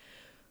foreshadowed.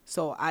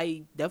 So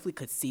I definitely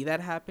could see that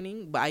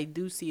happening, but I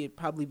do see it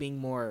probably being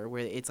more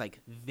where it's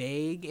like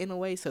vague in a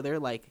way. So they're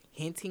like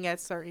hinting at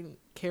certain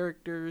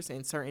characters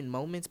and certain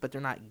moments, but they're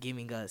not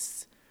giving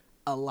us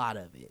a lot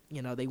of it.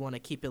 They want to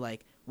keep it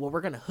like, well, we're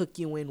going to hook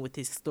you in with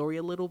this story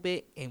a little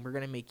bit, and we're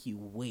going to make you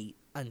wait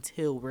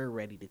until we're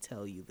ready to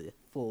tell you the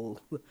full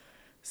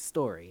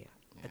story.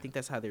 Yeah. I think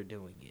that's how they're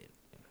doing it.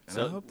 And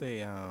so, I hope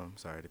they,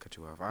 sorry to cut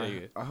you off.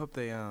 I hope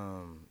they,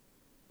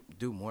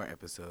 do more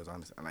episodes,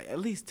 honestly. Like at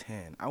least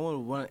 10. I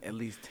want at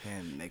least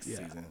 10 next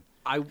season.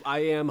 I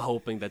am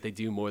hoping that they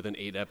do more than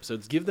 8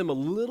 episodes. Give them a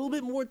little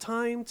bit more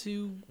time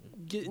to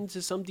get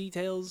into some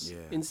details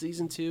in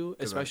season 2,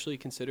 especially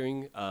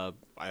considering,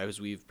 as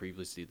we've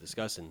previously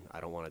discussed, and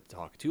I don't want to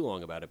talk too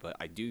long about it, but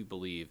I do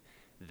believe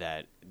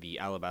that the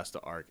Alabasta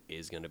arc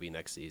is going to be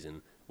next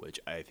season, which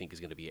I think is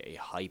going to be a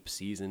hype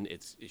season.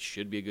 It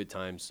should be a good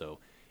time. So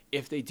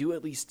if they do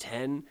at least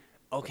 10,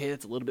 okay,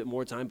 that's a little bit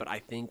more time, but I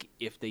think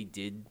if they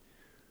did,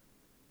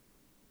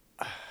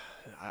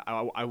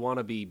 I want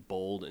to be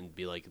bold and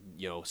be like,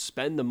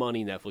 spend the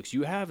money, Netflix.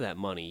 You have that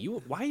money.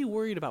 Why are you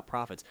worried about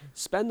profits?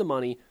 Spend the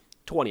money,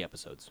 20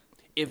 episodes.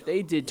 If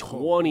they did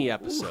 20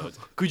 episodes,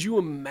 could you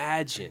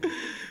imagine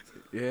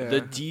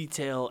the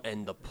detail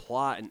and the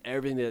plot and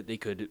everything that they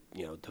could,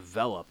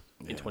 develop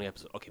in 20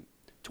 episodes? Okay,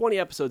 20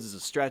 episodes is a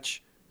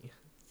stretch.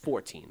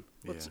 14.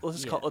 Let's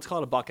call it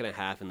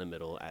 $1.50 in the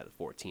middle at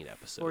 14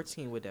 episodes.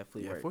 14 would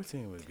definitely work.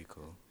 14 would be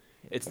cool.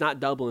 It's not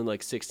doubling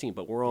like 16,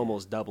 but we're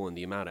almost doubling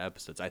the amount of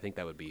episodes. I think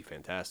that would be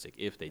fantastic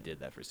if they did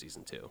that for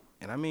season 2.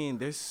 And I mean,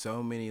 there's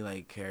so many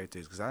like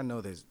characters because I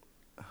know there's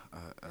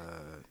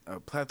a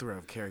plethora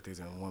of characters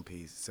in One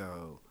Piece.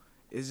 So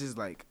it's just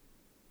like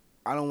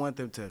I don't want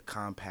them to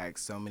compact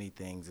so many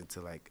things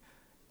into like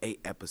 8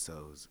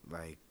 episodes.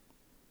 Like,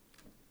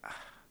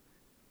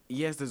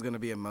 yes, there's gonna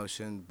be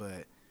emotion,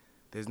 but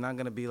there's not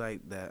gonna be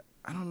like that.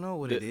 I don't know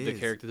what it is. The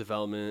character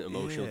development,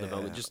 emotional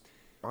development, just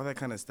all that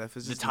kind of stuff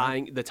is the just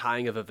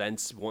tying of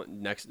events,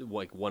 one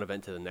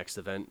event to the next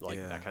event,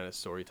 that kind of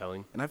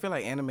storytelling. And I feel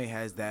like anime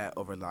has that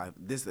over live.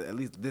 At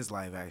least this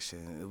live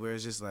action, where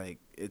it's just like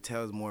it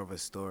tells more of a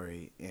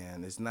story,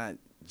 and it's not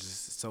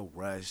just so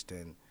rushed,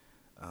 and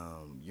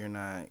you're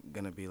not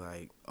gonna be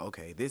like,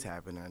 okay, this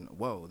happened, and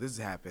whoa, this is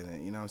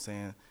happening. You know what I'm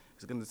saying?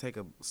 It's gonna take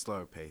a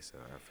slower pace. So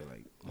I feel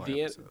like more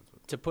episodes.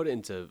 To put it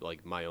into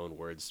like my own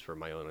words for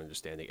my own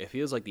understanding, it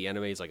feels like the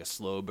anime is like a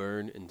slow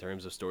burn in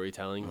terms of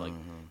storytelling. Like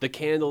the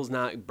candle's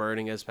not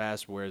burning as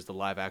fast, whereas the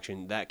live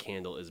action, that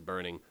candle is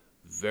burning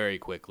very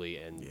quickly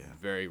and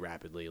very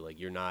rapidly. Like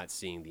you're not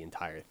seeing the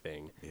entire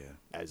thing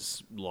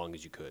as long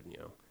as you could. You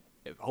know,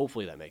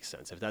 hopefully that makes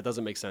sense. If that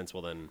doesn't make sense,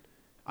 well then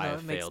I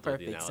have failed with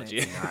the analogy.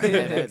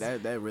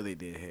 That really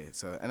did hit.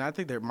 So, and I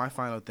think that my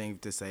final thing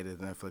to say to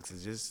Netflix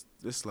is just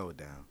slow it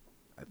down.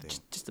 I think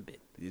just a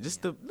bit. Yeah,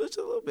 just a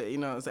little bit. You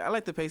know what I'm saying? I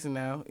like the pacing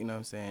now. You know what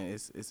I'm saying?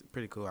 It's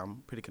pretty cool.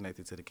 I'm pretty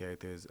connected to the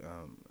characters.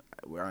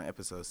 We're on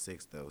episode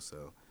 6 though,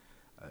 so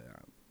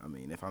I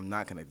mean, if I'm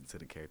not connected to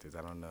the characters,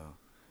 I don't know.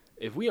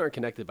 If we aren't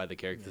connected by the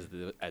characters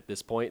at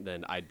this point,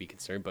 then I'd be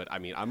concerned. But I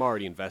mean, I'm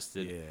already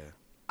invested. Yeah.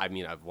 I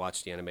mean, I've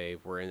watched the anime.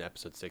 We're in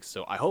episode 6,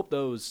 so I hope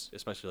those,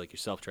 especially like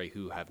yourself, Trey,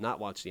 who have not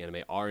watched the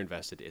anime, are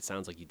invested. It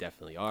sounds like you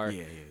definitely are.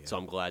 Yeah. So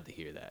I'm glad to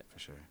hear that. For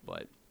sure.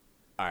 But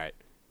all right,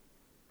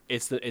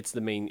 it's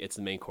the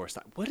main course.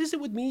 What is it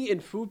with me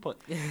and food pun?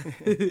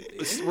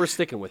 We're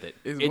sticking with it.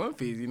 It's One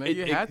Piece, you know.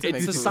 You have to.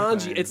 It's make the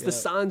Sanji. It's the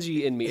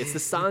Sanji in me. It's the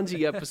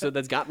Sanji episode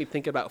that's got me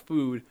thinking about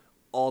food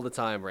all the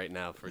time right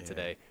now for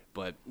today.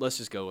 But let's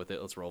just go with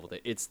it. Let's roll with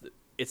it.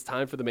 It's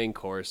time for the main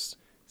course.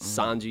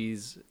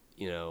 Sanji's,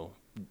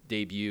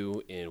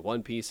 debut in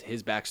One Piece,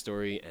 his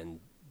backstory, and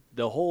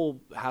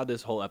how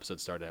this whole episode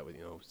started out with,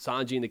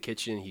 Sanji in the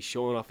kitchen. He's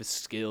showing off his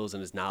skills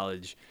and his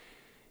knowledge,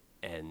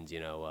 and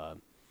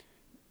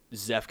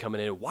Zeph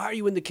coming in. Why are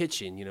you in the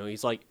kitchen?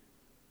 He's like,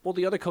 well,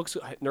 the other cook's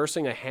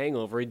nursing a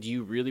hangover. Do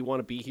you really want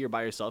to be here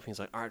by yourself? And he's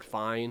like, all right,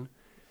 fine.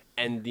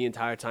 And the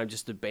entire time,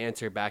 just the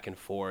banter back and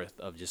forth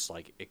of just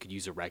like, it could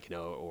use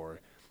oregano,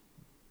 or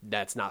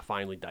that's not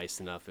finely diced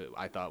enough.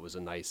 I thought it was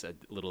a nice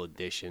little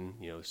addition,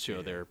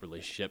 show their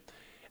relationship.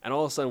 And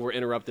all of a sudden, we're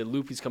interrupted.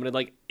 Luffy's coming in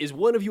like, is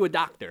one of you a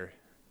doctor?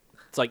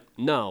 It's like,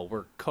 no,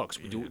 we're cooks.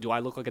 Do I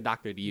look like a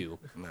doctor to you?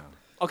 No.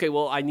 Okay,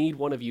 well, I need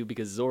one of you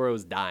because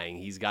Zoro's dying.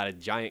 He's got a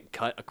giant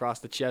cut across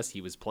the chest.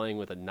 He was playing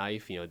with a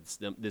knife.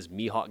 This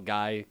Mihawk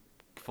guy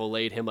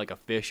filleted him like a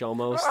fish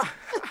almost.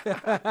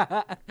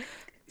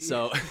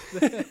 So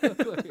that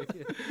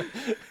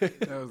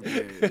was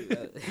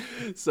good.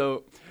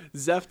 So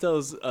Zeph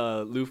tells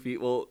Luffy,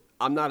 well,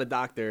 I'm not a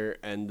doctor,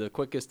 and the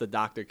quickest the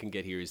doctor can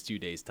get here is 2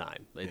 days'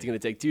 time. It's going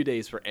to take 2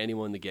 days for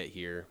anyone to get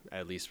here,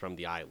 at least from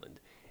the island.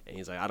 And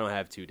he's like, I don't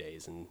have 2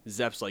 days. And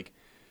Zeph's like,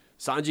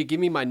 Sanji, give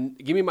me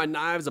my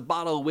knives, a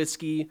bottle of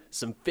whiskey,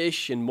 some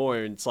fish, and more.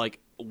 And it's like,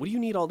 what do you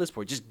need all this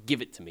for? Just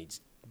give it to me.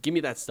 Just give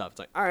me that stuff. It's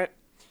like, all right.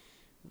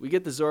 We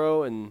get the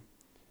Zoro, and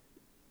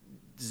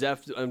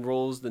Zeph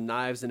unrolls the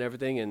knives and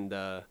everything, and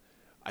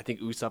I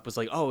think Usopp was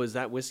like, oh, is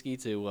that whiskey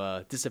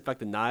to disinfect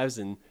the knives?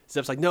 And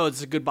Zeph's like, no,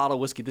 it's a good bottle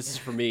of whiskey. This is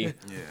for me.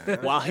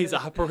 While he's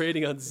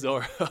operating on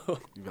Zoro.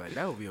 You'd be like,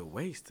 that would be a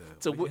waste.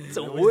 It's a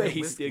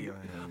waste.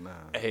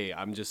 Hey,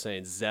 I'm just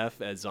saying,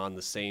 Zeph is on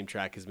the same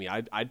track as me.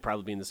 I'd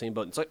probably be in the same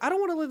boat. It's like, I don't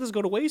want to let this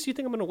go to waste. You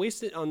think I'm going to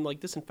waste it on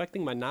like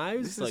disinfecting my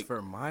knives? This is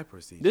for my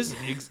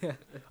procedure.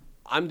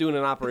 I'm doing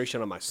an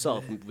operation on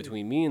myself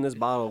between me and this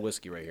bottle of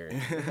whiskey right here.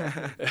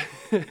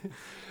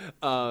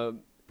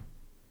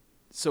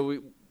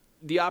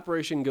 The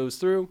operation goes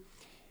through,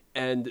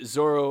 and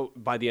Zoro,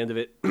 by the end of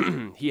it,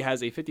 he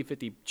has a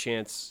 50-50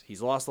 chance.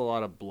 He's lost a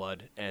lot of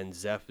blood, and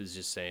Zeph is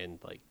just saying,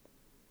 like,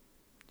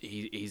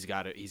 he's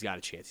got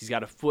a chance. He's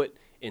got a foot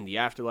in the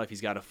afterlife. He's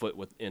got a foot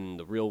in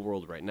the real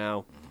world right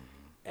now.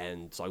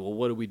 And it's like, well,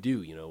 what do we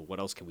do?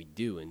 What else can we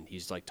do? And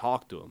he's like,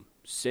 talk to him,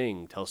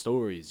 sing, tell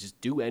stories, just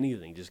do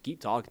anything. Just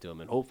keep talking to him,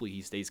 and hopefully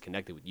he stays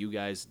connected with you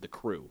guys, the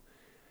crew.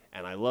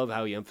 And I love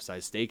how he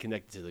emphasized stay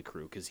connected to the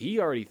crew, because he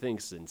already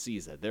thinks and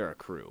sees that they're a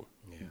crew.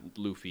 Yeah.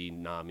 Luffy,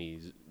 Nami,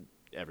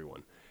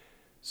 everyone.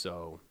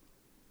 So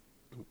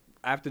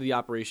after the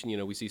operation,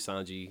 we see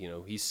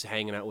Sanji, he's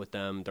hanging out with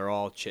them. They're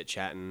all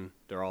chit-chatting.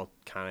 They're all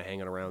kind of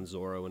hanging around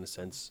Zoro in a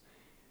sense.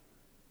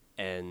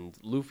 And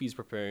Sanji's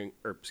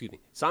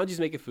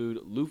making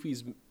food.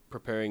 Luffy's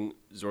preparing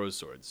Zoro's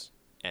swords.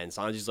 And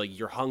Sanji's like,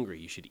 you're hungry.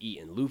 You should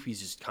eat. And Luffy's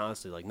just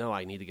constantly like, no,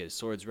 I need to get his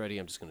swords ready.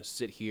 I'm just going to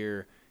sit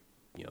here.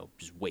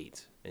 Just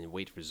wait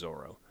for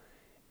Zoro.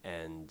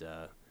 And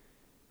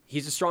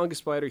he's the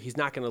strongest fighter. He's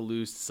not going to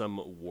lose to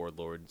some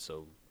warlord.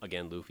 So,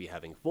 again, Luffy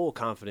having full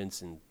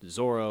confidence in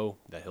Zoro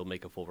that he'll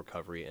make a full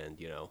recovery, and,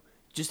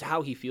 just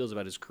how he feels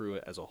about his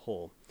crew as a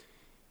whole.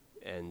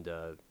 And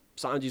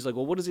Sanji's like,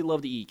 well, what does he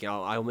love to eat?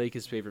 I'll make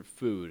his favorite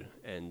food.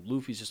 And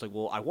Luffy's just like,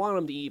 well, I want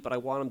him to eat, but I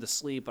want him to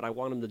sleep, but I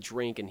want him to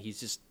drink. And he's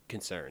just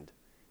concerned.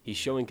 He's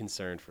showing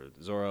concern for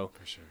Zoro.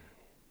 For sure.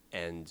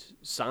 And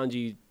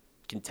Sanji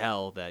can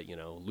tell that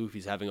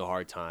Luffy's having a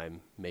hard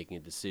time making a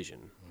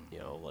decision.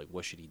 Like,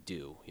 what should he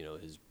do?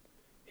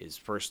 His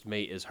first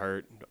mate is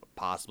hurt,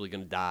 possibly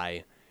going to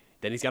die.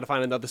 Then he's got to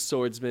find another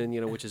swordsman,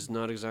 which is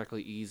not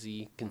exactly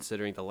easy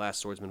considering the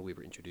last swordsman we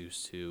were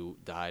introduced to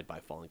died by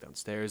falling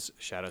downstairs.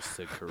 Shout outs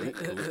to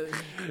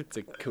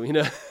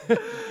Kuina.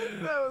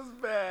 That was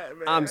bad,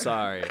 man. I'm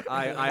sorry.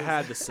 I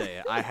had to say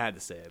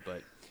it.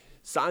 But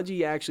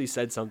Sanji actually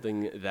said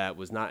something that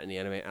was not in the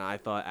anime, and I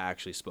thought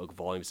actually spoke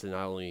volumes to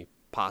not only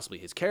possibly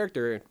his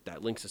character,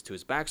 that links us to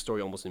his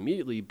backstory almost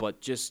immediately,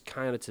 but just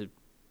kind of to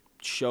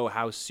show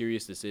how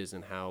serious this is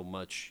and how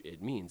much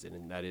it means.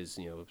 And that is,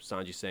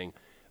 Sanji saying,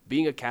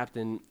 being a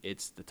captain,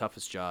 it's the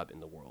toughest job in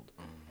the world.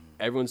 Mm-hmm.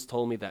 Everyone's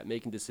told me that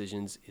making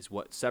decisions is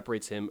what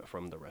separates him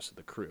from the rest of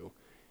the crew.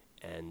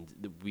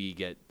 And we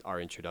get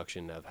our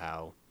introduction of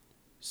how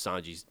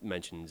Sanji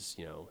mentions,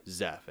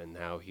 Zeph, and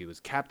how he was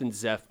Captain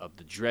Zeph of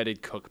the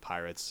dreaded Cook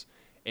Pirates,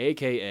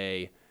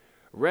 a.k.a.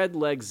 Red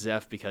Leg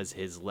Zeph, because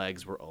his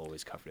legs were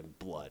always covered in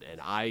blood.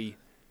 And I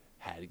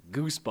had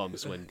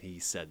goosebumps when he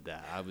said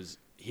that.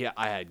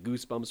 I had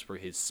goosebumps for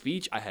his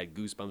speech. I had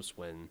goosebumps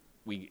when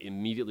we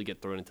immediately get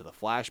thrown into the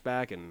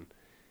flashback, and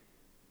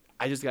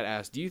I just got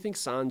asked, do you think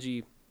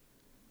Sanji,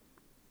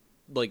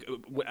 like,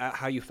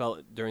 how you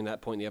felt during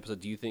that point in the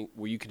episode,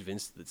 were you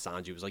convinced that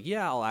Sanji was like,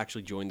 yeah, I'll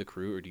actually join the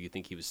crew, or do you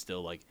think he was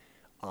still, like,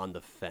 on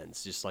the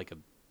fence, just like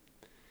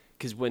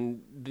because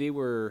when they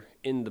were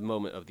in the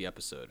moment of the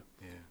episode,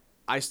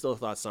 I still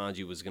thought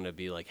Sanji was going to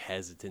be, like,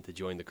 hesitant to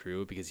join the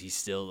crew because he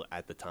still,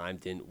 at the time,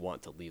 didn't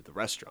want to leave the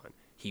restaurant.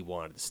 He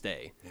wanted to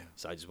stay. Yeah.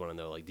 So I just want to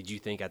know, like, did you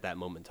think at that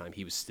moment in time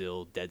he was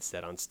still dead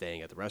set on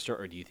staying at the restaurant,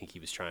 or do you think he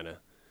was trying to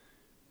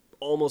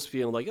almost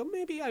feel like, oh,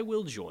 maybe I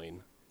will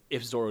join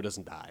if Zoro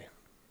doesn't die?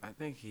 I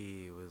think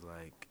he was,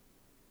 like,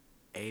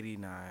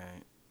 89,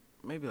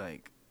 maybe,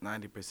 like,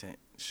 90%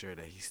 sure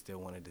that he still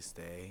wanted to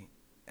stay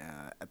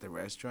at the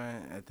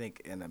restaurant. I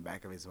think in the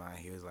back of his mind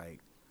he was like,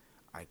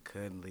 I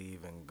could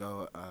leave and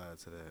go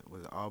to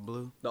was it All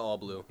Blue? The All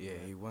Blue. Yeah,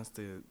 he wants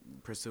to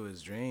pursue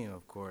his dream,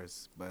 of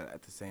course, but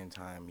at the same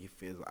time,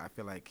 I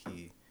feel like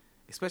he,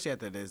 especially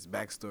after this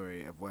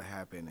backstory of what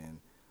happened,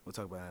 and we'll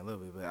talk about it in a little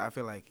bit, but I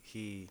feel like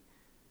he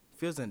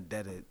feels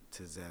indebted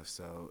to Zeph,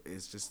 so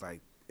it's just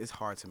like, it's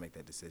hard to make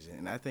that decision.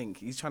 And I think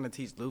he's trying to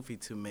teach Luffy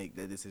to make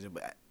that decision,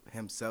 but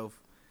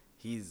himself,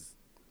 he's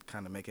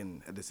kind of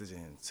making a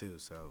decision too,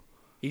 so.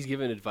 He's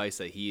given advice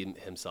that he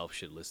himself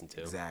should listen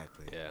to.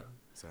 Exactly. Yeah.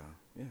 So,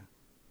 yeah.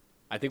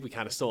 I think we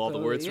kind of stole all the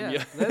words from you.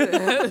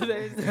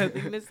 There's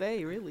nothing to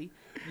say, really.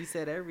 You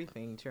said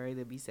everything, Trey,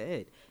 to be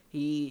said.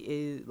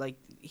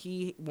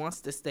 He wants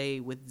to stay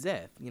with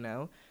Zeph,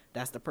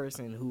 That's the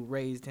person who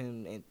raised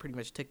him and pretty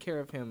much took care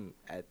of him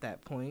at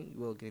that point.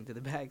 We'll get into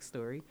the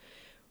backstory.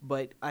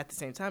 But at the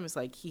same time, it's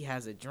like he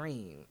has a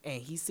dream.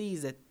 And he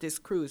sees that this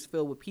crew is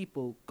filled with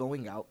people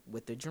going out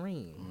with a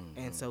dream.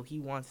 Mm-hmm. And so he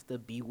wants to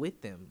be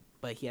with them.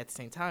 But he, at the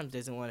same time,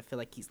 doesn't want to feel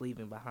like he's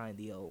leaving behind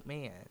the old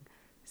man.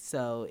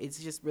 So it's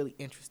just really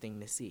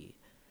interesting to see.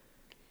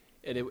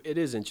 And it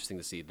is interesting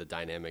to see the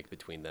dynamic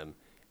between them.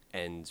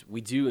 And we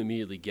do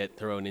immediately get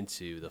thrown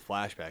into the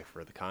flashback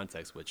for the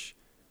context, which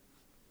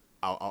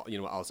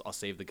I'll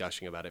save the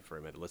gushing about it for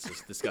a minute. Let's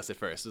just discuss it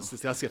first.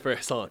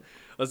 Hold on.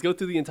 Let's go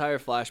through the entire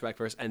flashback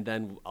first, and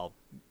then I'll,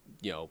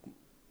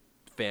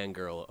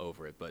 fangirl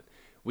over it. But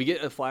we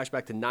get a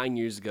flashback to 9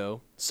 years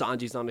ago.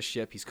 Sanji's on a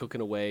ship. He's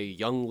cooking away,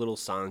 young little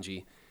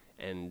Sanji,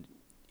 and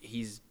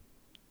he's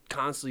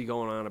constantly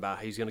going on about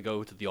how he's going to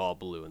go to the All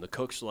Blue. And the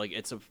cooks, like,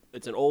 it's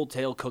an old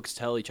tale. Cooks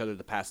tell each other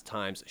the past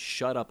times.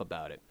 Shut up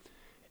about it.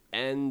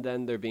 And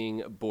then they're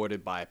being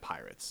boarded by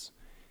pirates.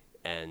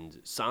 And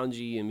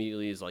Sanji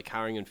immediately is, like,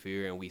 cowering in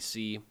fear, and we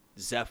see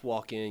Zeph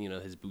walk in.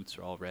 His boots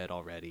are all red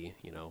already.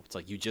 It's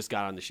like, you just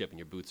got on the ship and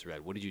your boots are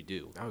red. What did you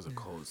do? That was a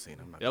cold scene.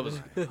 I'm not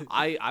gonna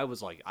lie. I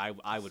was like,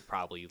 I would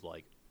probably,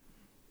 like,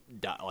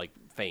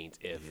 faint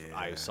if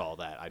I saw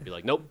that. I'd be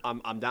like, nope,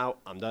 I'm down.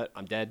 I'm done.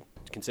 I'm dead.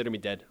 Consider me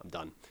dead. I'm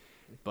done.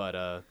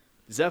 But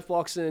Zeph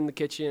walks in the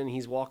kitchen.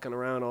 He's walking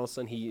around. All of a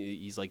sudden,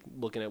 he's like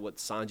looking at what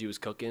Sanji was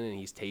cooking, and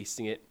he's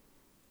tasting it.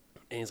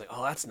 And he's like,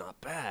 oh, that's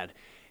not bad.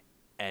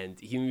 And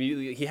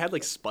he had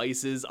like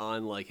spices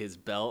on like his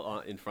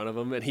belt in front of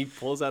him, and he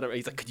pulls out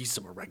he's like, could you use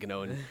some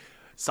oregano? And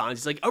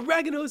Sanji's like,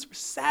 oregano is for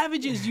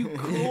savages, you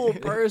cruel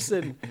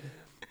person.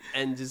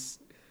 And just,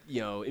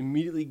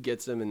 immediately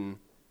gets him, and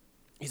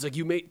he's like,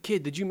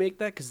 kid, did you make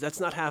that? Because that's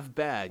not half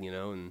bad,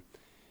 And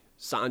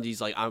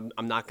Sanji's like,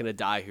 I'm not going to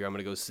die here. I'm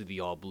going to go see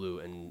the All Blue.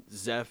 And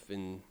Zeph,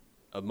 in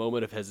a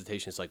moment of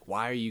hesitation, is like,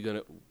 why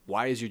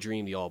is your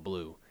dream the All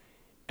Blue?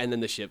 And then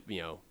the ship,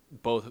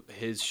 both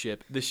his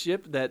ship, the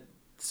ship that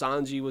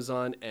Sanji was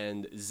on,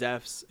 and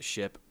Zeph's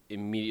ship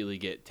immediately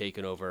get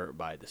taken over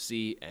by the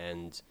sea,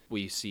 and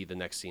we see the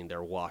next scene,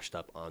 they're washed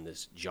up on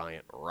this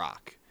giant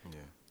rock. Yeah.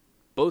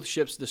 Both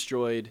ships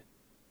destroyed,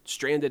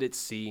 stranded at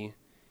sea,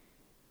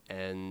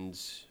 and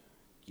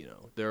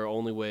their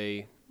only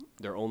way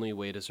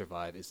to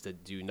survive is to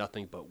do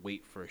nothing but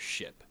wait for a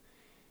ship.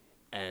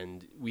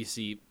 And we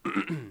see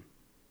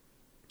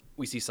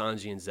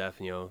Sanji and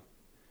Zeph,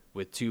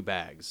 with 2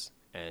 bags,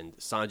 And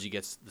Sanji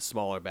gets the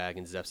smaller bag,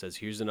 and Zeph says,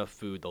 "Here's enough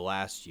food to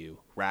last you.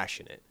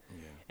 Ration it."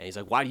 Yeah. And he's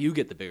like, "Why do you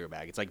get the bigger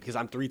bag?" It's like, "Because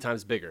I'm 3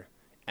 times bigger,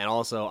 and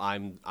also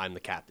I'm the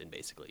captain,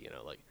 basically."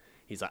 Like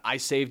he's like, "I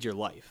saved your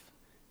life.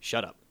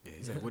 Shut up." Yeah,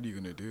 he's like, "What are you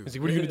gonna do?" He's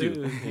like, "What are you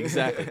gonna do?"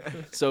 Exactly.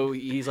 So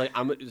he's like,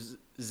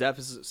 Zeph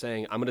is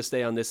saying, "I'm gonna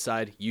stay on this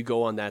side. You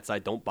go on that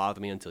side. Don't bother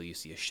me until you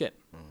see a ship."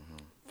 Mm-hmm.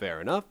 Fair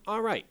enough.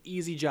 All right,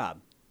 easy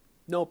job,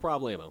 no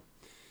problemo.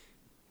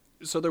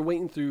 So they're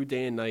waiting through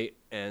day and night,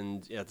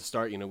 and at the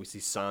start, we see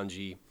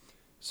Sanji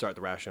start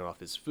to ration off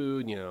his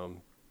food.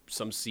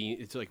 Some scene.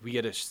 It's like we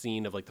get a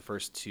scene of like the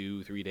first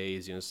 2-3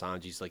 days.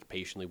 Sanji's like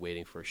patiently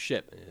waiting for a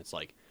ship, and it's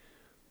like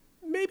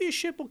maybe a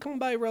ship will come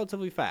by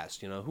relatively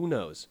fast. Who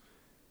knows?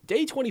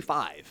 Day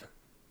 25,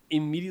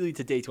 immediately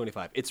to day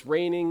 25, it's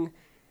raining,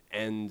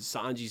 and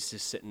Sanji's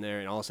just sitting there,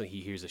 and all of a sudden he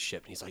hears a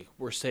ship, and he's like,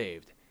 "We're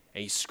saved!"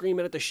 And he's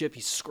screaming at the ship.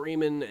 He's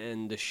screaming,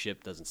 and the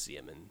ship doesn't see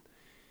him, and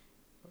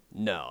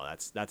no,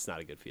 that's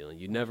not a good feeling.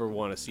 You never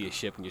want to see a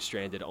ship when you're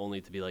stranded,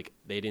 only to be like,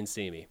 "They didn't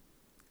see me."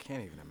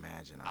 Can't even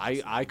imagine.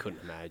 I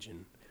couldn't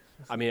imagine.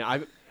 I mean,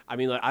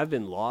 I've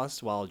been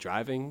lost while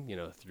driving,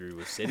 through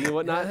a city and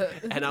whatnot,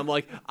 and I'm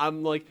like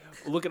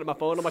looking at my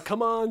phone. I'm like,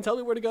 "Come on, tell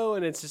me where to go,"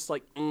 and it's just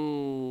like,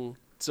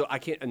 So I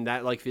can't. And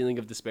that like feeling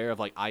of despair of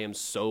like I am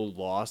so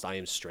lost, I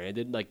am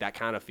stranded, like that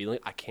kind of feeling.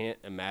 I can't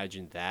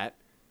imagine that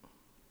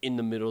in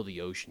the middle of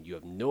the ocean. You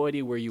have no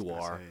idea where you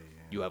are.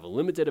 You have a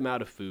limited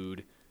amount of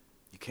food.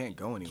 You can't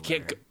go anywhere. You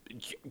can't go.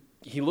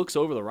 He looks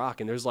over the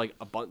rock, and there's like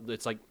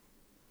it's like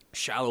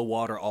shallow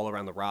water all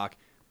around the rock,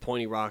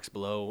 pointy rocks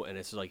below, and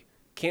it's like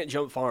can't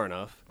jump far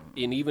enough.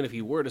 And even if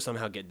he were to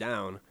somehow get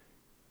down,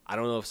 I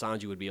don't know if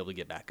Sanji would be able to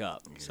get back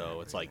up.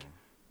 So it's like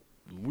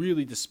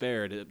really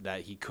despaired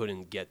that he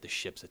couldn't get the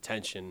ship's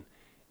attention,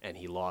 and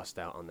he lost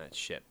out on that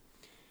ship.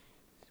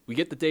 We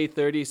get to day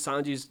 30.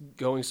 Sanji's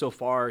going so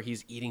far,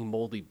 he's eating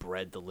moldy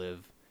bread to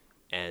live,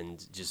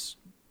 and just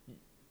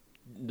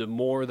the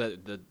more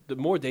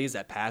days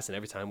that pass, and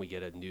every time we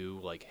get a new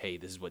like, hey,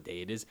 this is what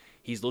day it is,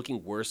 he's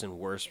looking worse and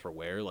worse for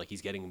wear. Like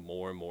he's getting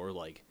more and more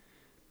like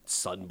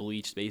sun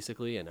bleached,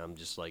 basically. And I'm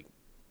just like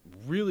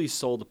really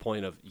sold the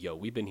point of, yo,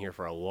 we've been here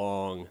for a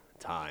long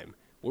time.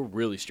 We're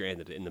really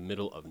stranded in the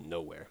middle of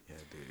nowhere. Yeah,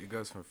 dude, it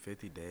goes from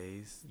 50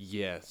 days.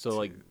 Yeah, so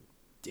like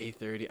day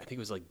 30, I think it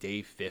was like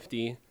day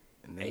 50.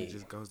 And then it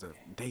just goes to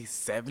day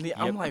 70. Yep.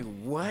 I'm like,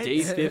 what?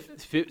 Day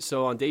 50.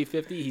 So on day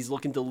 50, he's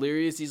looking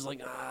delirious. He's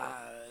like,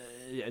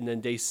 and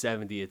then day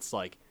 70, it's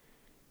like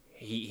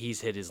he's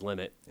hit his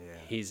limit. Yeah.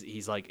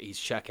 He's like he's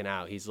checking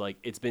out. He's like,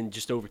 it's been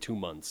just over 2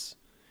 months.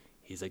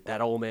 He's like,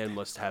 that old man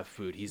must have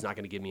food. He's not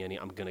gonna give me any.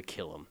 I'm gonna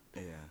kill him.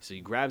 Yeah. So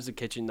he grabs the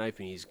kitchen knife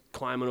and he's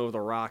climbing over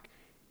the rock,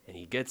 and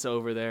he gets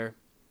over there,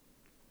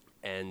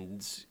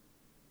 and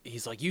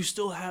he's like, you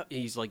still have.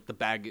 He's like, the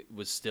bag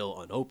was still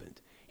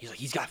unopened. He's like,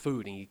 he's got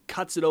food, and he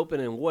cuts it open,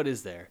 and what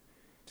is there?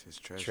 It's his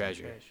treasure.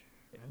 Treasure.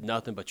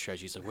 Nothing but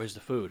treasure. He's like, where's the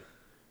food?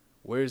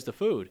 Where's the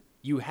food?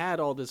 You had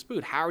all this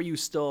food. How are you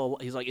still?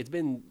 He's like, it's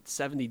been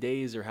 70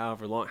 days or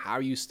however long. How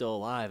are you still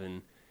alive?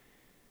 And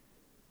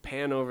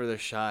pan over the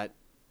shot.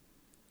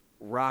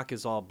 Rock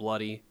is all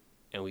bloody,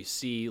 and we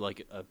see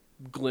like a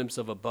glimpse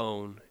of a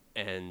bone,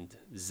 and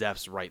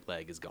Zeph's right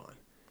leg is gone.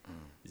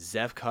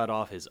 Zeph cut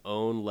off his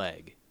own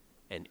leg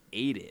and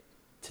ate it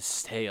to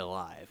stay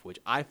alive, which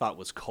I thought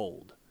was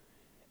cold.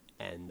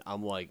 And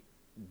I'm like,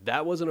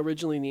 that wasn't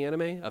originally in the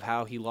anime of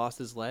how he lost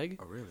his leg.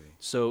 Oh, really?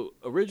 So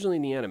originally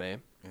in the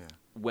anime, Yeah.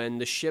 when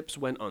the ships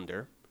went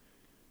under,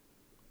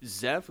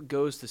 Zeph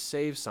goes to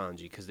save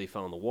Sanji because they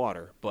fell in the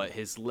water, but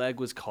his leg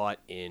was caught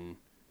in,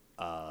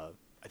 I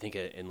think,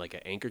 in like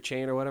an anchor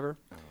chain or whatever.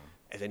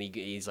 And then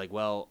he's like,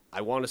 well,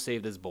 I want to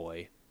save this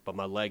boy, but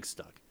my leg's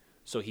stuck.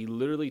 So he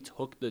literally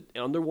took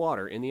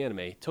underwater in the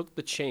anime, took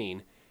the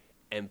chain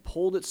and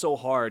pulled it so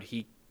hard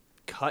he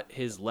cut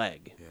his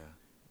leg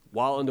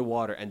while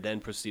underwater, and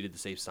then proceeded to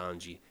save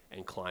Sanji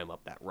and climb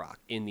up that rock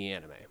in the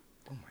anime.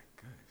 Oh my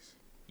gosh.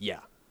 Yeah.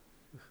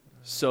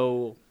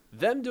 So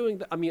them doing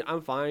that, I mean,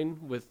 I'm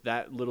fine with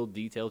that little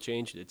detail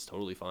change. It's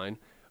totally fine.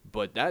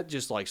 But that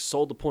just like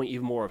sold the point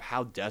even more of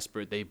how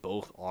desperate they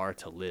both are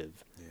to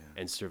live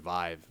and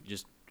survive,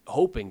 just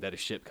hoping that a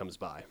ship comes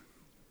by.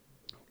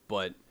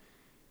 But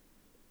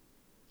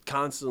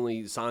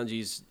constantly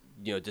Sanji's,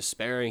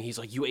 despairing. He's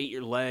like, you ate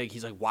your leg.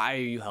 He's like, why are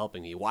you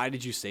helping me? Why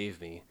did you save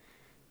me?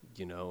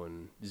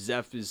 And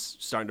Zeph is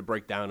starting to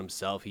break down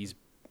himself.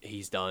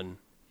 He's done.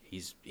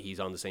 He's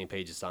on the same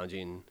page as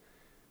Sanji, and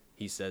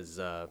he says,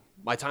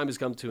 my time has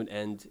come to an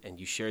end, and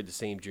you shared the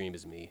same dream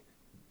as me.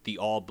 The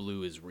all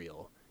blue is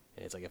real.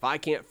 And it's like, if I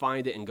can't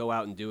find it and go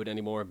out and do it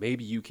anymore,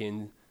 maybe you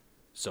can.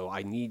 So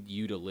I need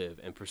you to live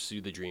and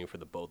pursue the dream for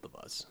the both of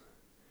us.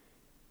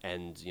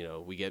 And,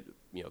 we get,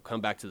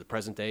 come back to the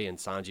present day, and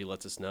Sanji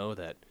lets us know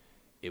that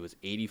it was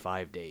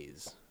 85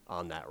 days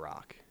on that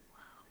rock.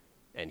 Wow.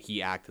 And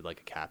he acted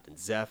like a captain.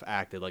 Zeph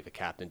acted like a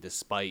captain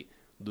despite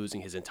losing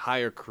his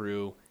entire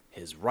crew,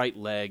 his right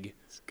leg.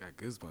 It's got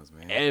goosebumps,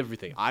 man.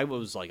 Everything. I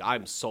was like,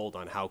 I'm sold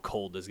on how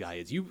cold this guy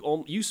is.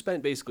 You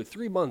spent basically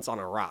 3 months on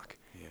a rock.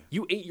 Yeah.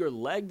 You ate your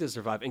leg to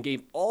survive and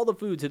gave all the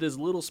food to this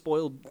little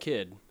spoiled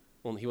kid.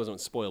 Well, he wasn't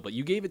spoiled, but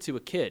you gave it to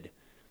a kid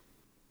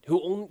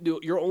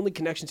your only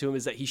connection to him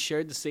is that he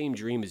shared the same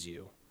dream as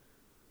you.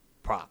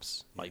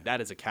 Props. Like,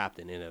 that is a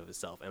captain in and of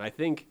itself. And I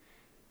think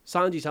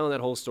Sanji telling that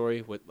whole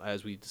story,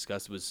 as we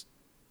discussed, was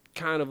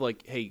kind of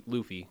like, hey,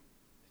 Luffy,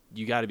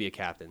 you got to be a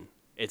captain.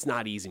 It's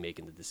not easy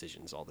making the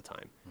decisions all the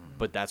time,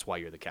 but that's why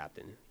you're the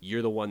captain.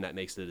 You're the one that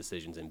makes the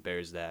decisions and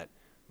bears that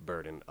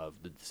burden of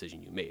the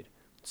decision you made,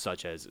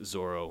 such as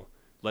Zoro,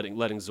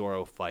 letting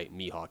Zoro fight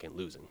Mihawk and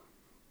losing.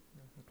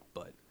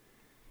 But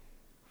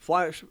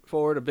flash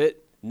forward a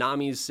bit,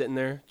 Nami's sitting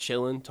there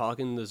chilling,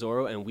 talking to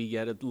Zoro, and we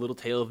get a little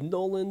tale of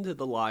Noland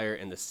the Liar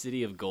and the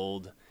City of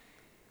Gold.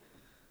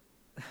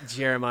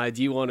 Jeremiah,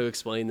 do you want to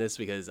explain this?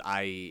 Because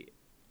I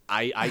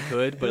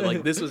could, but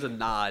like this was a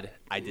nod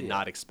I did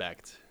not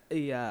expect.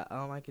 Yeah,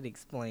 I can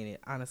explain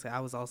it. Honestly,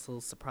 I was also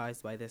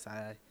surprised by this.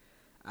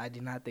 I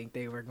did not think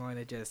they were going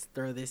to just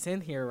throw this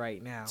in here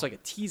right now. It's like a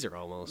teaser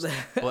almost.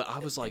 But I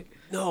was like,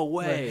 no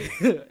way.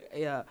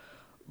 Yeah,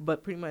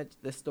 but pretty much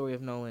the story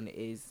of Nolan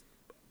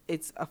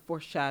it's a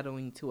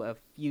foreshadowing to a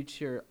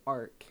future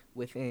arc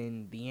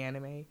within the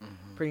anime.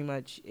 Mm-hmm. Pretty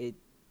much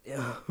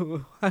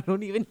I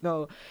don't even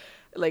know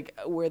like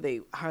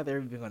how they're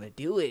even gonna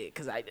do it,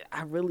 because I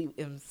really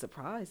am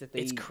surprised that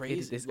they it's crazy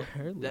did it this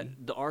early. that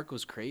the arc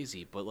was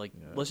crazy, but like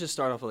let's just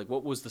start off with like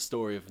what was the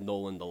story of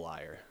Nolan the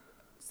Liar?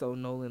 So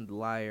Nolan the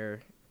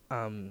Liar,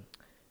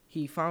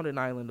 he found an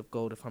island of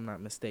gold, if I'm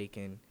not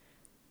mistaken.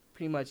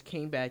 Pretty much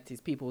came back to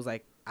his people, was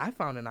like, I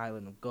found an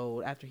island of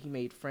gold, after he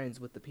made friends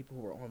with the people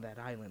who were on that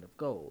island of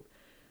gold.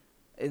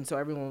 And so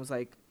everyone was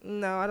like,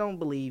 no, I don't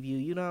believe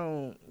you.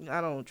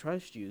 I don't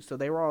trust you. So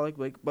they were all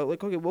like,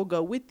 okay, we'll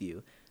go with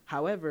you.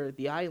 However,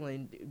 the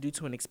island, due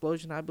to an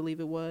explosion, I believe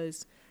it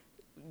was,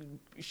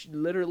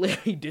 literally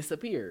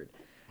disappeared.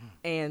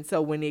 And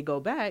so when they go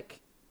back,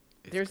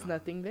 there's gone.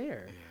 nothing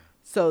there. Yeah.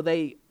 So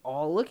they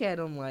all look at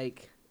him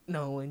like,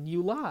 no, and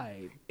you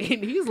lied.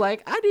 And he's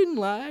like, I didn't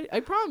lie.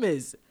 I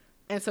promise.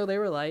 And so they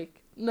were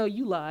like, no,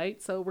 you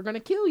lied. So we're going to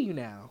kill you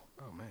now.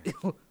 Oh,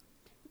 man.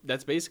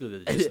 That's basically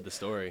the gist of the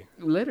story.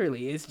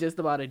 Literally, it's just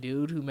about a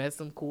dude who met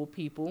some cool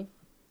people.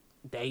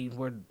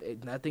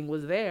 Nothing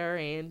was there,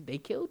 and they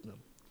killed them.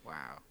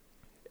 Wow.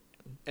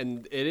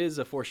 And it is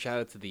a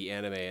foreshadow to the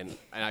anime, and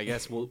I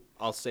guess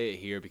I'll say it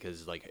here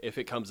because like if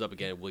it comes up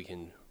again, we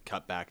can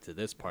cut back to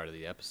this part of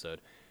the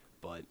episode.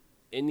 But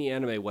in the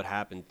anime, what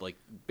happened, like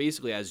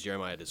basically as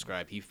Jeremiah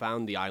described, he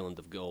found the island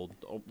of gold,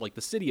 like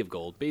the city of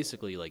gold,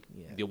 basically like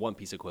the One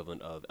Piece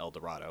equivalent of El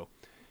Dorado.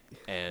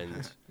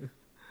 And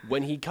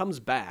when he comes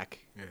back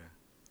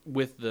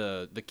with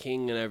the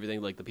king and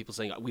everything, like the people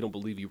saying, we don't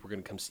believe you, we're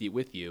going to come see it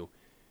with you.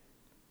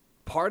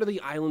 Part of the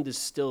island is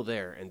still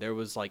there, and there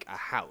was like a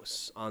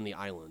house on the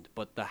island,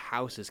 but the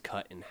house is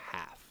cut in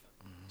half.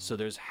 So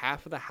there's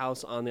half of the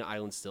house on the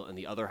island still, and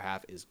the other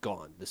half is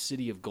gone. The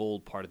City of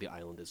Gold part of the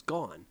island is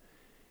gone.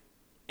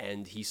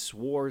 And he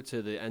swore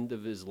to the end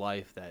of his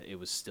life that it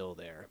was still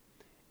there.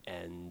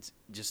 And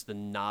just the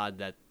nod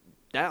that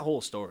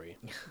whole story,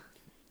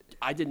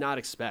 I did not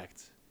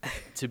expect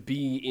to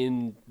be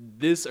in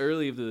this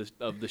early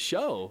of the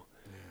show,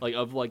 like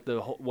of like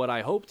what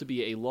I hope to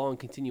be a long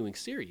continuing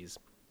series.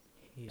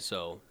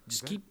 So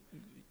just keep.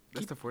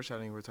 That's the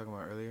foreshadowing we were talking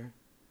about earlier.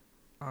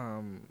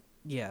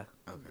 Yeah.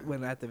 Okay.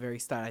 When at the very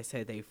start I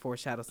said they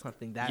foreshadowed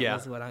something, that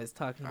was what I was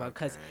talking about,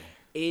 because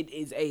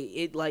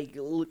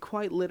it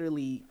quite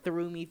literally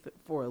threw me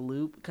for a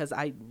loop, because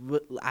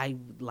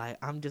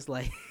I'm just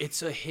like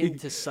It's a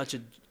hint to such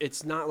a.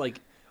 It's not like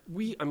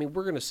we're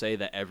gonna say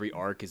that every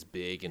arc is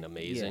big and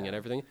amazing and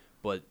everything,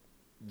 but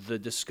the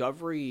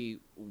discovery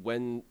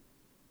when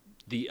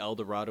the El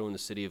Dorado and the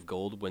City of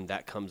Gold, when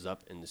that comes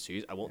up in the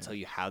series, I won't tell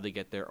you how they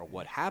get there or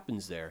what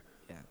happens there.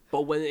 Yeah.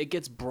 But when it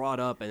gets brought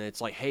up and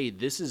it's like, hey,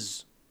 this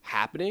is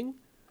happening,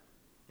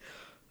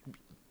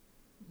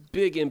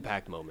 big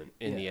impact moment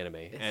in the anime.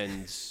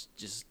 And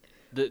just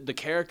the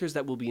characters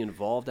that will be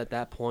involved at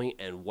that point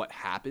and what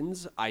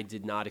happens, I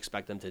did not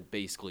expect them to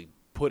basically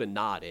put a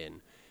nod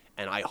in.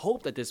 And I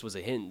hope that this was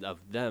a hint of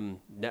them,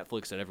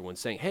 Netflix and everyone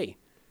saying, hey,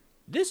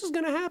 this is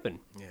going to happen.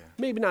 Yeah.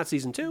 Maybe not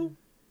season 2.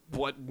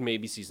 What,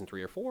 maybe season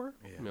 3 or 4?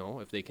 Yeah.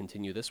 If they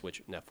continue this,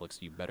 which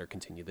Netflix, you better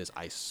continue this,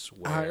 I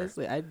swear.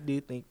 Honestly, I do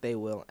think they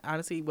will.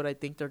 Honestly, what I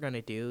think they're going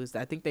to do is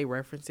I think they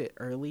reference it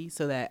early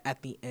so that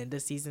at the end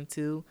of season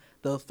 2,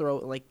 they'll throw,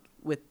 like,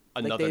 with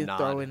another like nod.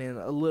 throwing in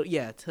a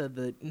little, to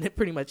the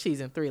pretty much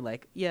season 3,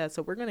 like,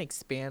 so we're going to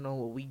expand on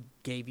what we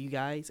gave you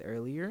guys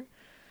earlier.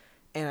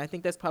 And I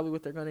think that's probably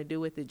what they're going to do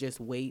with it.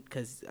 Just wait,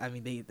 because,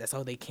 that's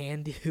all they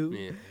can do.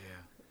 Yeah.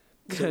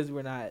 Because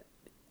we're not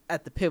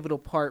at the pivotal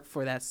part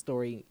for that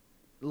story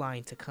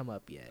line to come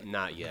up yet.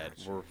 Not yet.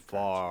 We're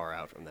far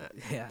out from that.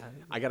 Yeah.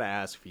 I gotta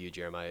ask for you,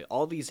 Jeremiah,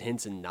 all these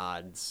hints and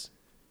nods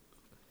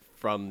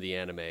from the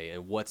anime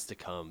and what's to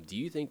come, do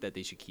you think that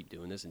they should keep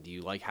doing this? And do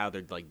you like how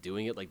they're like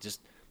doing it? Like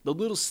just the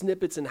little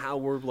snippets and how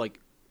we're like,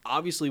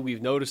 obviously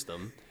we've noticed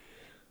them.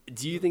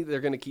 Do you think they're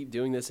gonna keep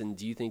doing this? And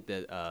do you think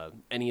that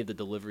any of the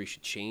delivery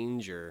should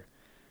change or?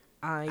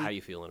 How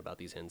you feeling about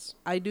these hints?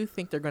 I do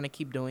think they're going to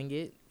keep doing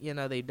it.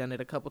 They've done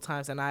it a couple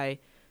times, and I,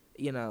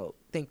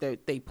 think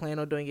that they plan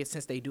on doing it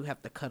since they do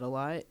have to cut a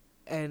lot.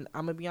 And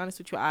I'm going to be honest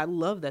with you, I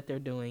love that they're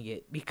doing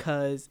it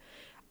because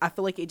I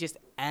feel like it just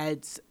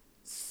adds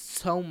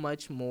so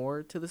much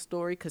more to the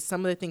story, because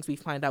some of the things we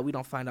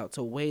don't find out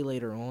till way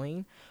later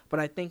on. But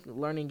I think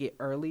learning it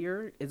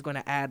earlier is going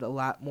to add a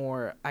lot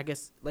more, I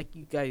guess, like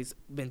you guys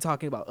been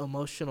talking about,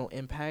 emotional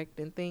impact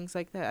and things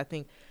like that. I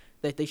think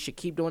that they should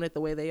keep doing it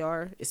the way they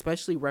are,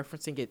 especially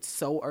referencing it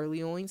so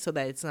early on, so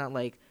that it's not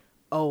like,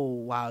 oh,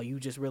 wow, you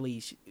just really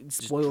spoiled.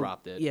 Just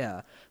dropped it.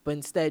 Yeah. But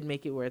instead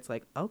make it where it's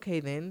like, okay,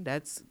 then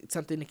that's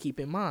something to keep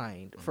in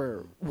mind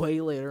for way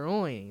later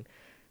on.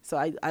 So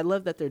I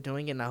love that they're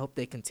doing it, and I hope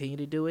they continue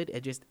to do it.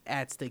 It just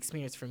adds to the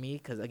experience for me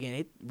because, again,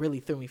 it really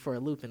threw me for a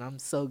loop, and I'm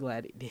so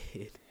glad it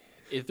did.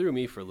 It threw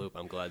me for a loop.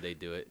 I'm glad they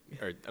do it.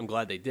 Or I'm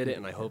glad they did it,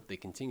 and I hope they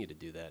continue to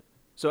do that.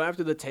 So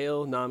after the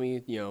tale,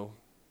 Nami,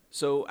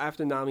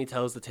 after Nami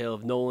tells the tale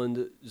of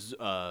Noland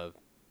to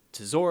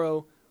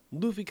Zoro,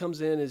 Luffy comes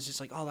in and is just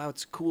like, oh,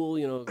 that's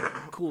cool,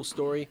 cool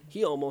story.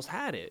 He almost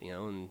had it,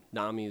 and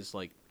Nami's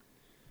like,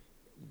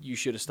 you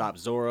should have stopped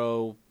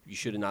Zoro. You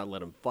should have not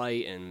let him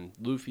fight. And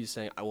Luffy's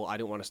saying, I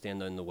didn't want to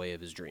stand in the way of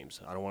his dreams.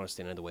 I don't want to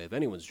stand in the way of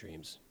anyone's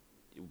dreams,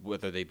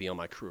 whether they be on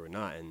my crew or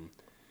not. And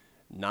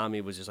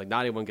Nami was just like,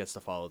 not everyone gets to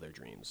follow their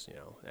dreams,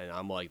 And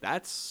I'm like,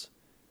 that's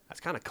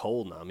kind of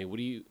cold,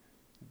 Nami.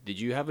 Did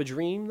you have a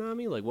dream,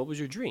 Nami? Like, what was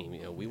your dream?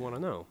 We want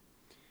to know.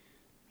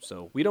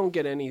 So we don't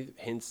get any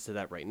hints to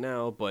that right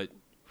now, but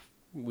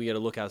we got to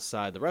look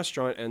outside the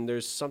restaurant, and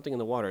there's something in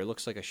the water. It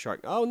looks like a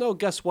shark. Oh, no,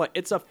 guess what?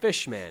 It's a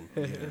fish man.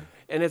 Yeah.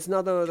 And it's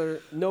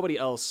nobody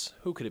else.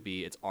 Who could it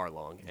be? It's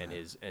Arlong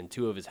and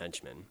two of his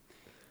henchmen.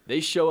 They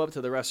show up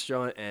to the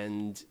restaurant,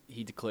 and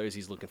he declares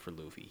he's looking for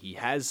Luffy. He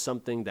has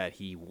something that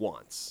he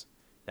wants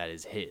that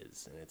is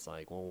his. And it's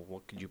like, well,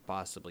 what could you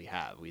possibly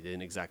have? We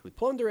didn't exactly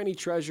plunder any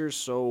treasures,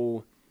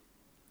 so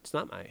it's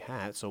not my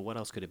hat, so what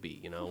else could it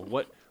be?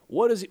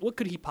 What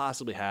could he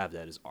possibly have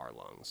that is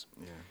Arlong's?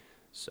 Yeah.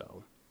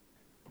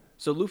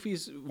 So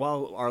Luffy's,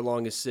 while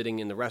Arlong is sitting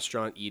in the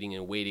restaurant eating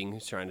and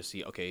waiting, trying to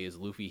see, okay, is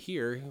Luffy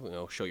here?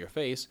 Show your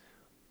face.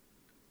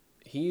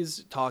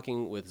 He's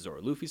talking with Zoro.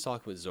 Luffy's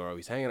talking with Zoro.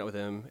 He's hanging out with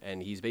him,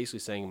 and he's basically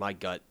saying, my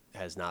gut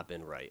has not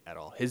been right at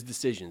all. His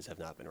decisions have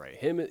not been right.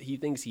 He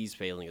thinks he's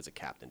failing as a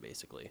captain,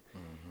 basically.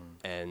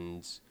 Mm-hmm.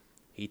 And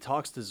he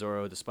talks to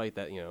Zoro, despite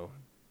that,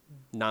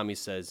 Nami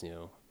says,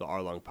 the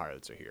Arlong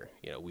pirates are here.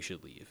 We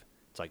should leave.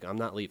 It's like, I'm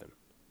not leaving.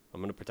 I'm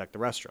going to protect the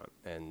restaurant.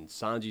 And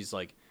Sanji's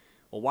like,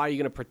 well, why are you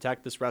going to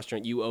protect this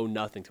restaurant? You owe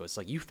nothing to us. It's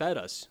like, you fed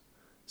us,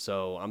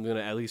 so I'm going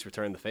to at least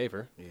return the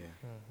favor. Yeah.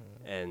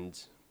 Mm-hmm.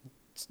 And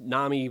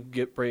Nami,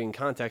 bringing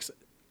context,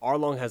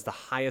 Arlong has the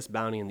highest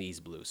bounty in the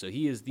East Blue. So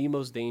he is the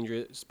most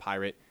dangerous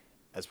pirate,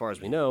 as far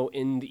as we know,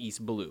 in the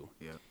East Blue.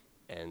 Yeah.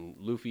 And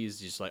Luffy's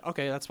just like,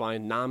 okay, that's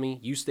fine. Nami,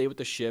 you stay with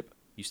the ship.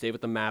 You stay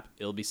with the map.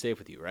 It'll be safe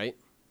with you, right?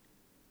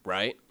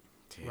 Right?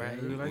 Right.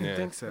 I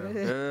think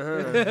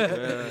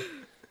so.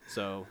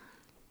 So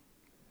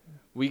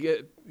we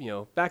get,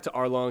 back to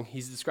Arlong.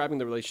 He's describing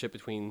the relationship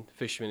between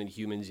fishmen and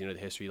humans, the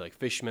history. Like,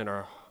 fishmen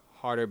are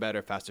harder,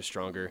 better, faster,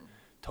 stronger.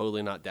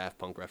 Totally not Daft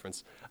Punk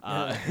reference.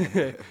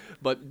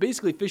 But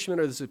basically, fishmen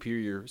are the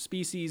superior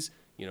species.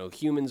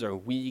 Humans are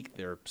weak.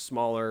 They're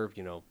smaller.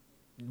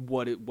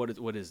 What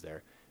is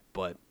there?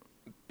 But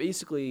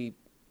basically,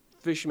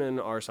 fishmen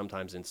are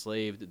sometimes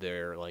enslaved.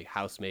 They're like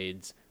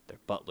housemaids. They're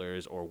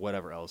butlers, or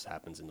whatever else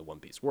happens in the One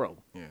Piece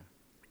world. Yeah.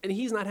 And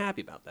he's not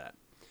happy about that.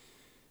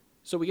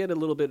 So we get a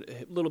little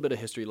bit of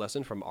history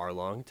lesson from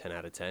Arlong, 10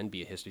 out of 10,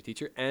 be a history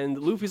teacher. And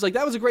Luffy's like,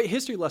 that was a great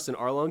history lesson,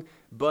 Arlong.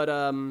 But,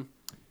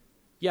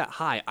 yeah,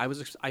 hi,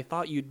 I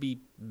thought you'd be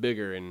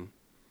bigger and,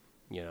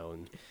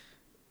 and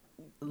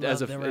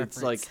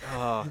it's like,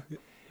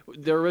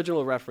 the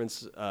original reference,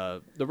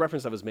 the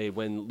reference that was made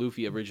when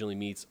Luffy originally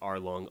meets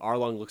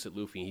Arlong looks at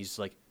Luffy and he's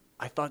like,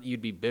 I thought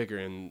you'd be bigger.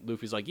 And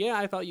Luffy's like, yeah,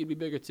 I thought you'd be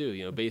bigger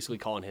too. Basically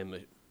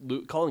calling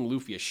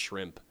Luffy a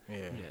shrimp.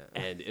 Yeah.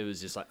 And it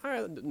was just like, all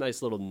right,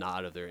 nice little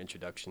nod of their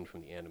introduction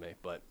from the anime.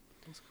 But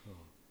that's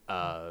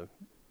cool.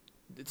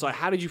 It's like,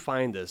 how did you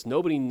find this?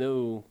 Nobody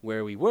knew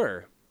where we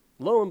were.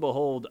 Lo and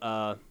behold,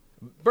 Buggy.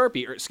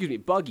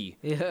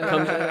 Yeah.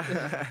 Comes,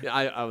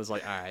 I was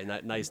like, all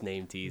right, nice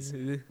name tease.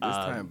 This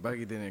time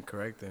Buggy didn't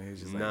correct him. He's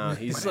just like, no,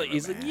 he's like,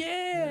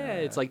 yeah.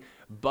 It's like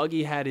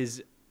Buggy had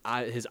his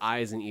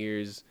eyes and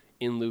ears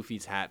in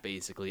Luffy's hat,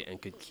 basically,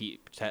 and could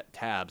keep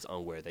tabs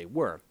on where they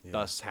were. Yeah.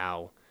 Thus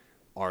how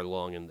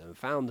Arlong and them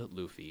found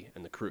Luffy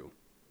and the crew.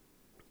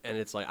 And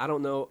it's like, I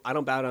don't know. I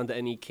don't bow down to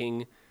any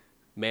king,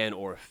 man,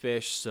 or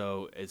fish,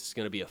 so it's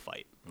going to be a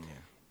fight. Yeah.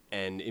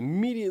 And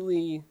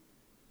immediately,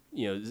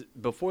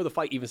 before the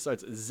fight even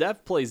starts,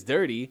 Zeph plays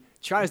dirty,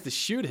 tries to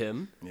shoot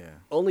him,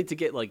 only to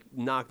get,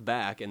 knocked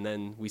back. And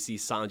then we see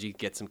Sanji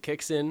get some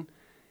kicks in,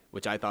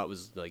 which I thought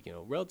was,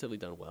 relatively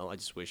done well. I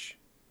just wish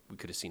we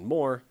could have seen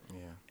more.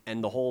 Yeah.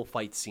 And the whole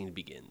fight scene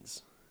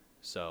begins.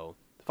 So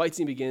the fight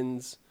scene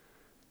begins,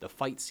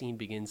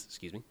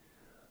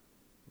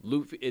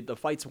 The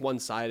fight's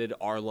one-sided.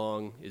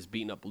 Arlong is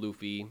beating up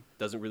Luffy.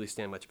 Doesn't really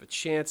stand much of a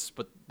chance,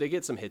 but they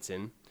get some hits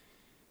in.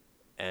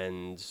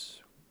 And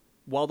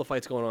while the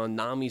fight's going on,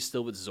 Nami's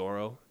still with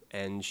Zoro,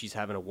 and she's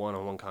having a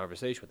one-on-one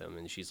conversation with him.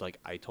 And she's like,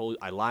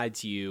 I lied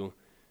to you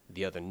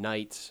the other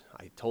night.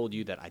 I told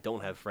you that I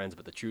don't have friends,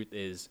 but the truth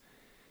is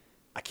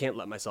I can't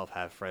let myself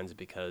have friends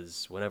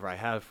because whenever I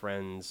have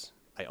friends,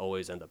 I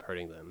always end up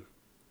hurting them.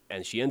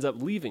 And she ends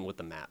up leaving with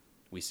the map.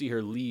 We see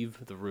her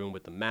leave the room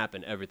with the map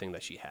and everything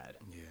that she had.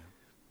 Yeah.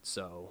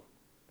 So,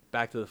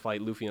 back to the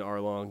fight, Luffy and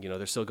Arlong,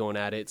 they're still going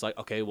at it. It's like,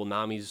 okay, well,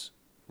 Nami's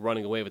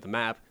running away with the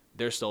map.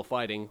 They're still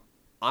fighting.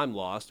 I'm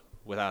lost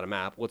without a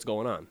map. What's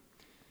going on?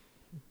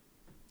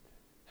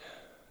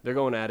 They're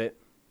going at it.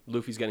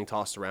 Luffy's getting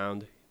tossed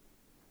around.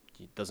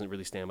 He doesn't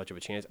really stand much of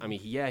a chance. I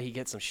mean, yeah, he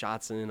gets some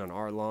shots in on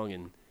Arlong,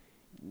 and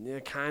they're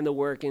kind of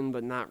working,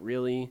 but not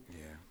really.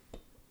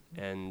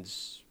 Yeah. And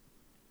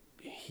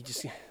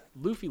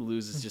Luffy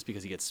loses just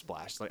because he gets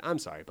splashed. Like, I'm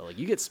sorry, but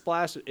you get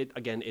splashed.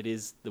 It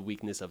is the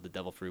weakness of the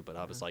devil fruit. But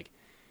I was like,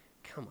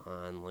 come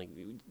on,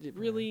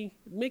 really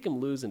make him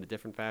lose in a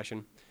different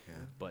fashion. Yeah.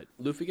 But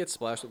Luffy gets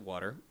splashed with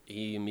water.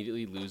 He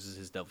immediately loses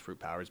his devil fruit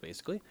powers,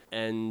 basically.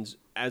 And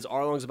as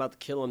Arlong's about to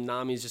kill him,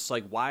 Nami's just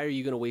like, why are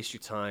you gonna waste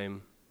your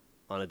time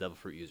on a devil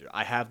fruit user?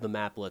 I have the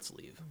map. Let's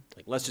leave.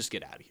 Let's just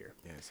get out of here.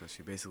 Yeah, so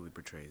she basically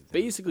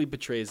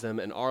betrays them.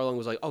 And Arlong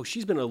was like, oh,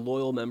 she's been a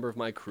loyal member of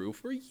my crew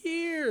for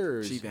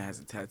years. She even has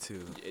a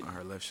tattoo on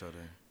her left shoulder.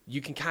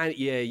 You can kind of,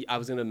 I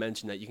was going to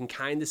mention that. You can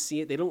kind of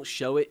see it. They don't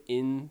show it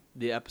in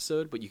the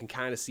episode, but you can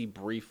kind of see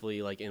briefly,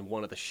 in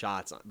one of the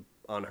shots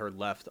on her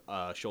left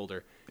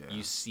shoulder,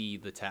 you see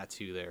the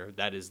tattoo there.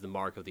 That is the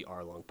mark of the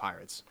Arlong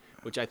pirates,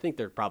 which I think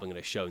they're probably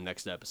going to show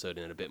next episode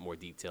in a bit more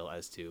detail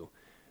as to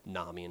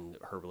Nami and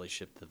her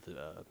relationship to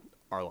the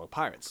Arlong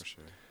pirates. For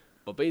sure.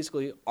 But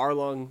basically,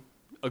 Arlong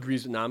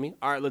agrees with Nami.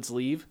 All right, let's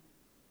leave.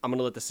 I'm going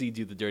to let the sea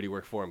do the dirty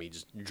work for me.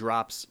 Just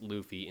drops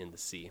Luffy in the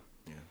sea.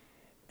 Yeah.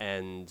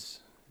 And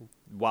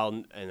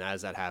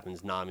as that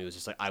happens, Nami was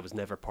just like, I was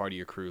never part of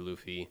your crew,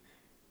 Luffy.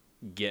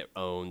 Get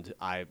owned.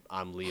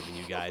 I'm leaving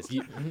you guys.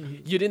 You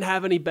didn't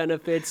have any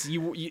benefits.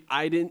 You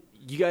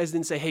guys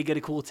didn't say, hey, get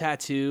a cool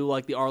tattoo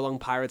like the Arlong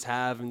pirates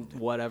have and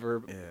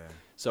whatever. Yeah.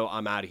 So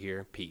I'm out of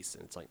here. Peace.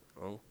 And it's like,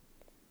 oh,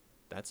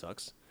 that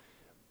sucks.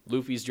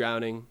 Luffy's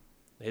drowning.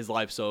 His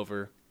life's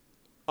over.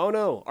 Oh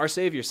no, our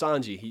savior,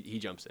 Sanji, he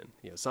jumps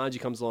in.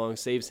 Sanji comes along,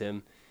 saves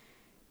him.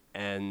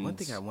 And one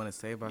thing I want to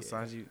say about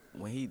Sanji,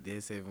 when he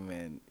did save him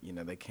and,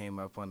 they came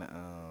up on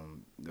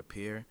the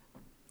pier,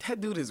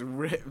 that dude is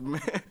ripped,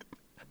 man.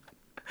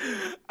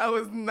 I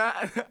was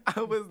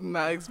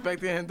not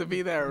expecting him to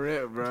be that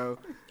ripped, bro.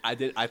 I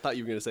thought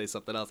you were going to say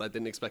something else. I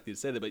didn't expect you to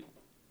say that, but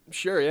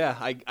sure, yeah,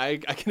 I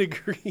can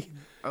agree.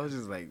 I was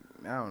just like,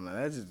 I don't know.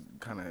 That just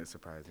kind of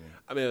surprised me.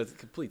 I mean, it's a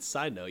complete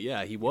side note.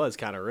 Yeah, he was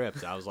kind of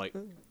ripped. I was like,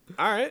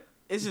 all right.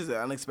 It's just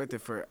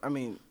unexpected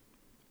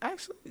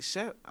actually,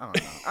 Chef, I don't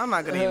know. I'm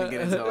not going to even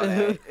get into all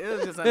that. It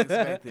was just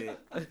unexpected.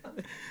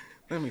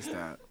 Let me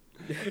stop.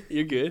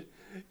 You're good.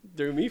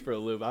 Threw me for a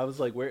loop. I was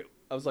like,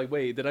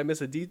 wait, did I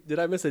miss a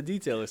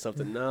detail or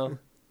something? No.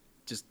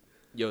 Just,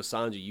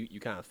 Sanji, you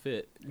kind of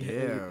fit.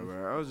 Yeah,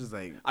 bro. I was just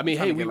like, I mean,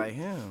 hey,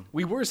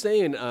 we were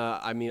saying,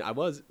 I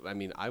was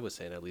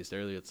saying at least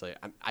earlier, it's like,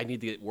 I need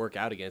to get work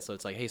out again. So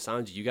it's like, hey,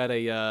 Sanji, you got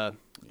a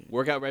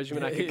workout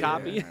regimen I could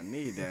copy? Yeah, I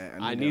need that.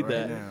 I need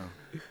that. Right now.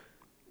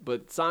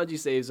 But Sanji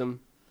saves him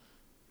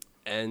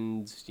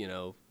and,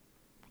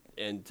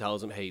 and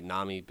tells him, hey,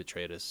 Nami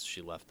betrayed us.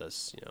 She left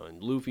us,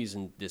 and Luffy's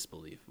in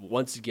disbelief.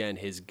 Once again,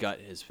 his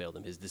gut has failed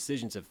him. His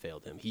decisions have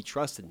failed him. He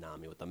trusted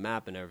Nami with the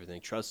map and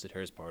everything, trusted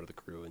her as part of the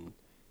crew, and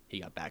he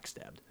got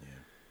backstabbed. Yeah.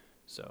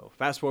 So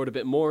fast forward a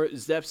bit more.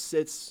 Zeph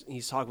sits.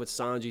 He's talking with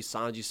Sanji.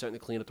 Sanji's starting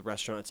to clean up the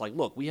restaurant. It's like,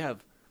 look, we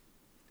got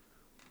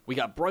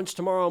brunch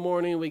tomorrow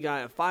morning. We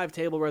got a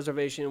 5-table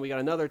reservation. We got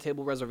another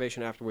table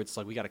reservation afterwards. It's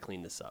like, we got to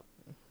clean this up.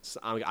 So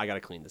I got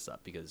to clean this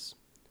up because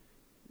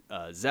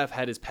Zeph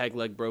had his peg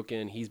leg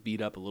broken. He's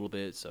beat up a little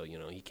bit, so,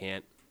 he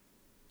can't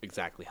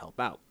exactly help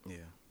out. Yeah.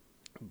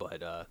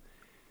 But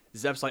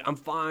Zeph's like, I'm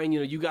fine.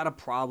 You got a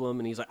problem.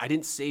 And he's like, I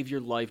didn't save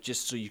your life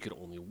just so you could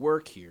only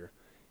work here.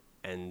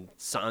 And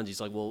Sanji's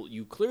like, well,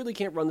 you clearly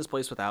can't run this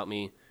place without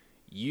me.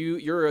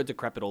 You're a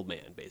decrepit old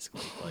man,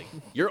 basically. Like,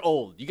 you're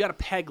old. You got a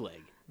peg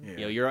leg.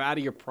 Yeah. You're out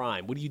of your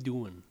prime. What are you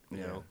doing?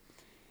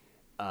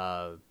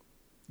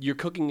 Your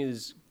cooking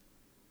is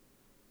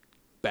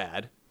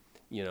bad.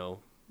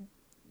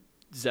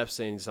 Zeph's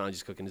saying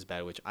Sanji's cooking is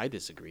bad, which I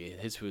disagree.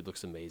 His food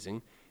looks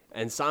amazing.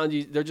 And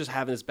Sanji, they're just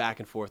having this back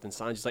and forth. And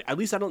Sanji's like, at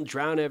least I don't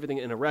drown everything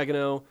in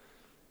oregano.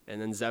 And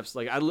then Zeph's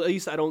like, at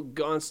least I don't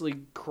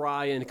constantly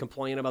cry and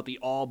complain about the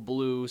all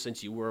blue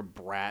since you were a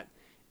brat.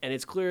 And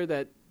it's clear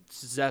that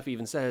Zeph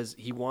even says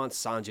he wants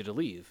Sanji to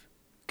leave.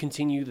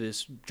 Continue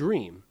this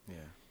dream. Yeah.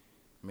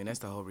 I mean, that's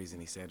the whole reason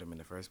he saved him in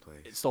the first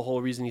place. It's the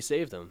whole reason he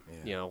saved him.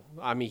 Yeah.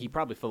 I mean, he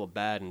probably felt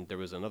bad and there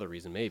was another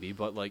reason maybe,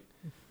 but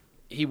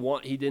he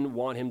didn't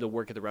want him to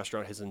work at the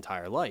restaurant his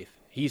entire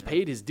life. He's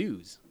paid his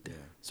dues. Yeah.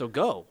 So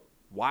go.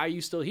 Why are you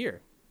still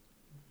here?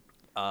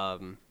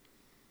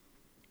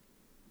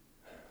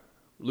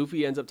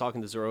 Luffy ends up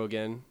talking to Zoro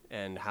again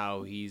and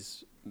how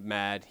he's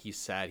mad, he's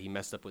sad, he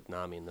messed up with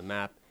Nami in the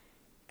map.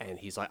 And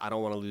he's like, I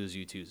don't want to lose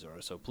you too, Zoro,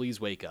 so please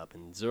wake up.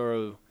 And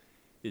Zoro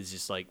is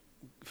just like,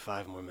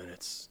 5 more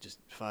minutes. Just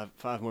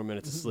five more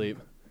minutes of sleep.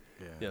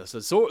 Yeah, so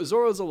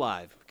Zoro's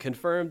alive.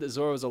 Confirmed that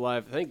Zoro's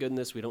alive. Thank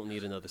goodness we don't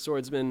need another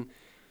swordsman.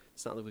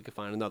 It's not like we could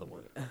find another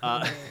one.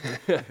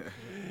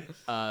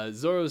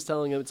 Zoro's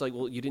telling him, it's like,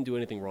 well, you didn't do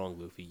anything wrong,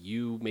 Luffy.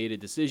 You made a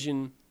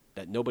decision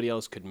that nobody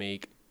else could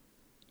make.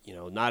 You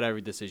know, not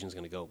every decision is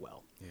going to go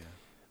well.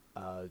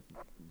 Yeah.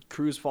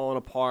 Crew's falling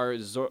apart.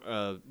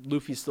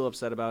 Luffy's still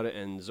upset about it,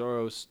 and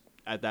Zoro's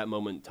at that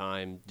moment in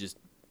time just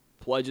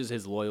pledges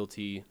his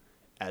loyalty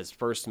as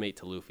first mate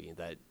to Luffy,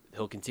 that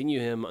he'll continue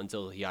him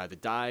until he either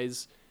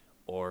dies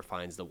or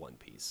finds the One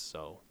Piece.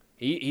 So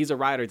he's a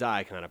ride or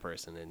die kind of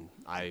person, and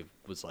I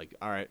was like,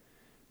 all right,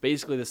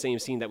 basically the same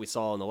scene that we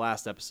saw in the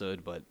last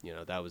episode, but you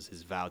know, that was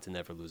his vow to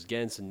never lose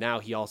again. So now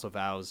he also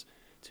vows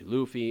to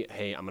Luffy,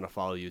 hey, I'm going to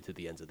follow you to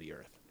the ends of the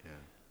earth.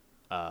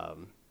 Yeah.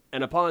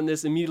 And upon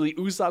this, immediately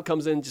Usopp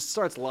comes in, just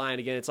starts lying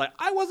again. It's like,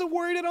 I wasn't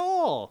worried at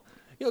all.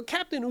 You know,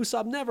 Captain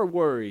Usopp never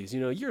worries. You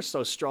know, you're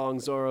so strong,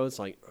 Zoro. It's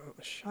like, oh,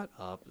 shut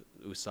up,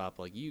 Usopp.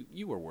 Like,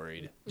 you were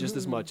worried just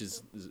as much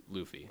as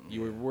Luffy.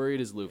 You were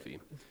worried as Luffy.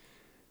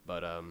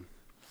 But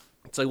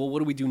it's like, well, what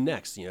do we do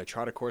next? You know,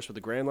 chart a course for the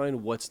Grand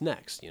Line. What's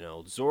next? You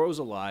know, Zoro's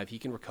alive. He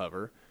can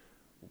recover.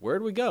 Where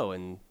do we go?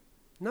 And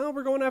no,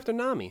 we're going after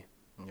Nami.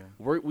 Yeah.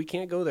 We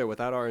can't go there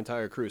without our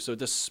entire crew. So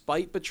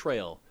despite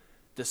betrayal,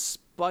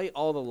 despite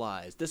all the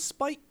lies,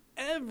 despite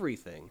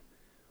everything,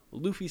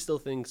 Luffy still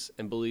thinks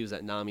and believes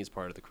that Nami's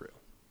part of the crew.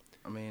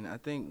 I mean, I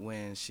think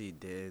when she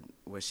did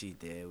what she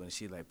did, when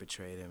she like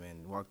betrayed him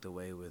and walked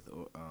away with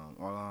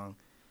Orlong,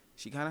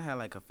 she kind of had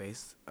like a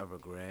face of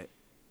regret,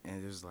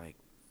 and it was like,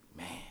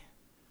 man,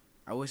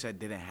 I wish I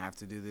didn't have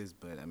to do this,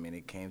 but I mean,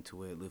 it came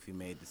to it. Luffy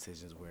made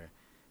decisions where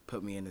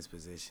put me in this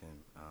position.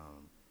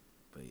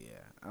 But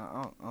yeah,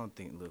 I don't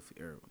think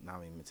Luffy or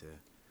Nami meant to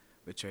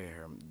betray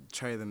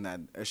them that,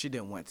 or she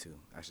didn't want to,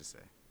 I should say.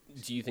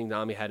 Do you think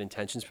Nami had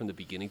intentions from the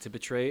beginning to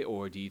betray,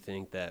 or do you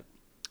think that...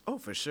 Oh,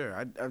 for sure.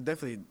 I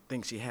definitely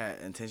think she had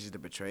intentions to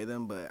betray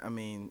them, but, I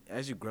mean,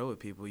 as you grow with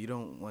people, you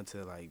don't want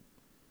to, like...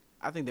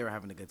 I think they were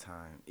having a good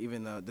time,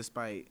 even though,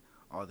 despite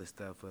all the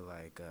stuff with,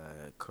 like,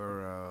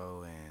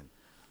 Kuro and...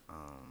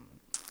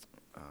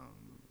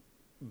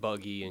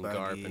 Buggy and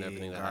Garp and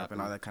everything that happened.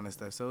 And all that kind of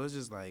stuff. So it's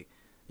just, like,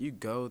 you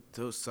go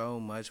through so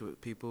much with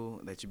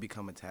people that you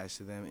become attached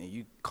to them, and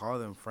you call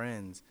them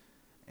friends,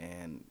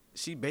 and...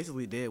 She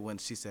basically did when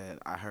she said,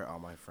 I hurt all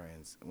my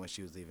friends when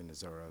she was leaving the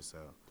Zoro, so.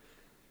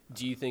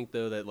 Do you think,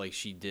 though, that, like,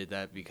 she did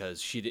that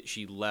because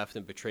she left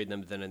and betrayed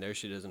them then and there,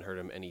 she doesn't hurt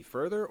him any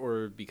further,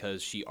 or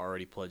because she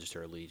already pledged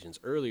her allegiance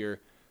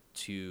earlier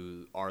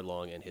to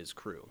Arlong and his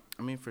crew?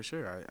 I mean, for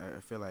sure.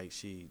 I feel like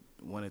she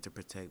wanted to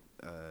protect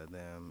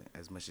them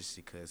as much as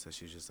she could, so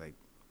she was just like,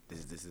 this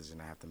is a decision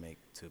I have to make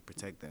to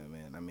protect them.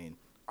 And, I mean,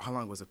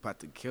 Arlong was about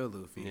to kill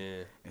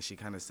Luffy, and she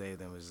kind of saved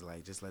them. It was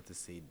like, just let the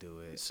sea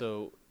do it.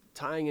 So...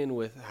 Tying in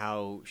with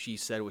how she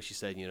said what she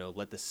said, you know,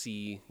 let the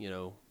sea, you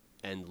know,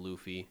 end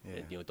Luffy,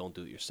 and, you know, don't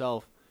do it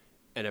yourself,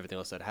 and everything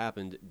else that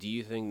happened, do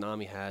you think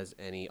Nami has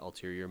any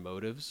ulterior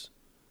motives,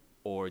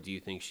 or do you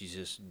think she's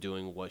just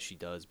doing what she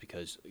does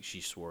because she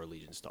swore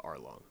allegiance to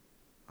Arlong?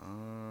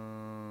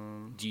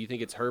 Do you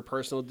think it's her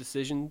personal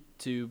decision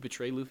to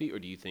betray Luffy, or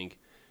do you think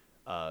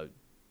that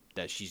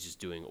she's just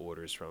doing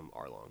orders from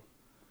Arlong?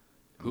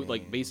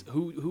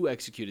 Who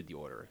executed the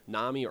order,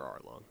 Nami or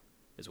Arlong?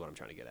 Is what I'm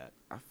trying to get at.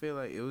 I feel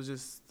like it was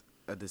just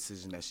a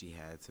decision that she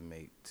had to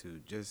make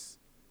to just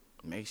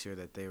make sure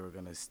that they were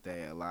going to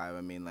stay alive. I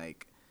mean,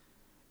 like,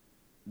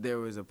 there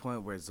was a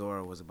point where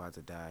Zoro was about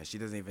to die. She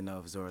doesn't even know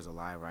if Zoro's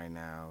alive right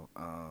now.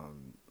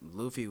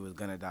 Luffy was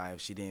going to die if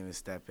she didn't even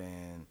step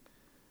in.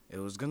 It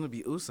was going to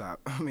be Usopp.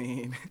 I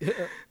mean,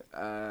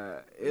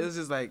 it was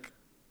just like,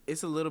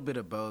 it's a little bit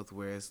of both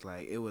where it's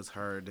like it was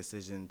her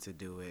decision to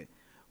do it,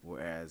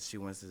 whereas she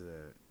wants to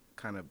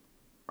kind of,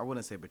 I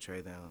wouldn't say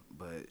betray them,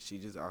 but she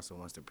just also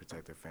wants to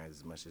protect her fans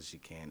as much as she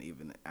can,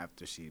 even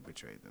after she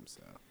betrayed them.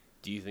 So,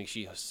 do you think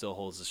she still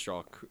holds the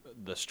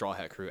Straw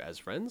Hat crew as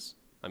friends?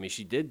 I mean,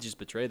 she did just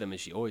betray them, and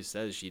she always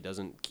says she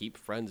doesn't keep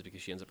friends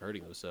because she ends up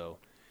hurting them. So,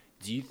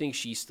 do you think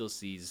she still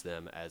sees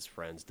them as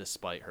friends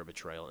despite her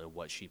betrayal and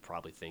what she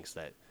probably thinks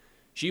that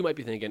she might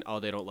be thinking,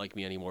 oh, they don't like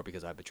me anymore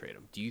because I betrayed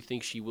them? Do you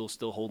think she will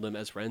still hold them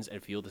as friends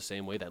and feel the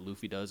same way that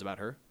Luffy does about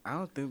her? I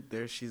don't think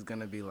she's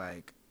gonna be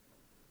like.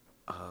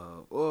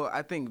 Well,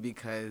 I think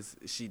because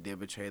she did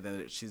betray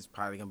them, she's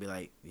probably going to be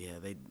like, yeah,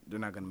 they're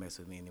not going to mess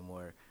with me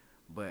anymore.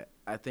 But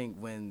I think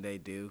when they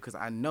do, because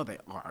I know they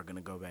are going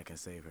to go back and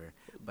save her.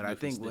 But I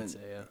think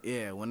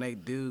when they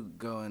do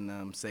go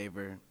and save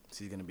her,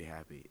 she's going to be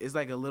happy. It's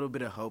like a little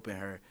bit of hope in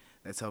her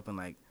that's hoping,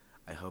 like,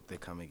 I hope they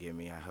come and get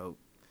me. I hope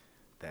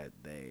that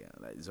they,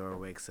 like Zoro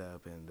wakes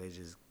up and they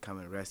just come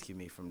and rescue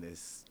me from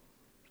this.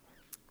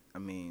 I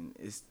mean,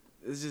 it's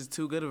just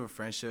too good of a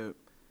friendship.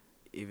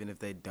 Even if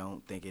they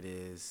don't think it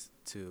is,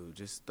 to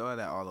just throw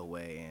that all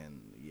away.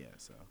 And, yeah,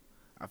 so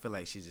I feel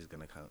like she's just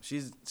gonna come.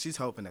 She's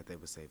hoping that they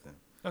would save them.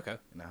 Okay.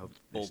 And I hope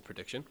Bold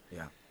prediction.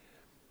 Yeah.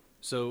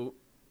 So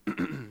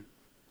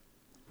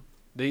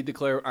they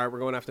declare, all right, we're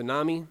going after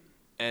Nami,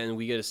 and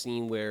we get a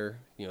scene where,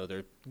 you know,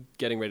 they're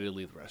getting ready to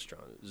leave the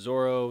restaurant.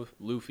 Zoro,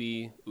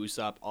 Luffy,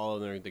 Usopp, all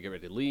of them, they get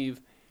ready to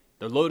leave.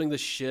 They're loading the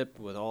ship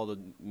with all the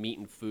meat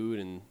and food,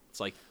 and it's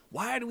like,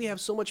 why do we have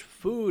so much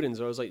food? And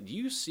Zoro's like, do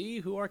you see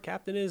who our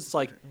captain is? It's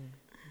like,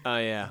 oh,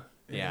 yeah,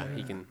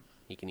 he can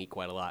eat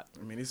quite a lot.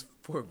 I mean, it's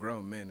 4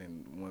 grown men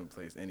in one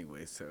place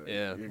anyway, so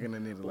Yeah. you're going to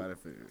need a lot of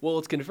food. Well,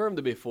 it's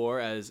confirmed before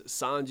as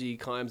Sanji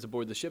climbs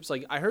aboard the ship. It's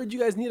like, I heard you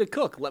guys need a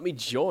cook. Let me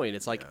join.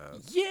 It's like,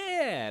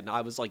 yeah. And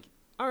I was like,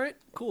 all right,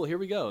 cool, here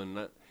we go.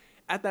 And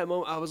at that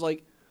moment, I was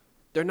like,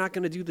 they're not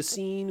going to do the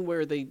scene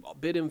where they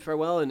bid him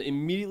farewell. And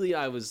immediately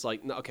I was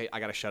like, no, okay, I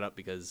got to shut up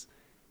because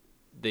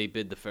they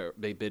bid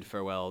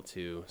farewell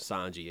to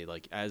Sanji.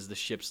 Like, as the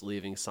ship's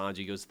leaving,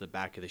 Sanji goes to the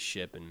back of the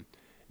ship, and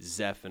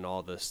Zeph and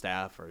all the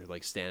staff are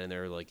like standing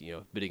there, like, you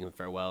know, bidding him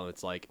farewell. And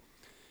it's like,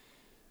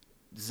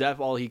 Zeph,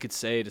 all he could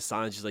say to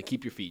Sanji is like,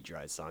 keep your feet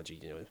dry,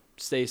 Sanji, you know,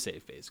 stay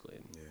safe, basically.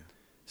 And Yeah.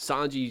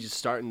 Sanji just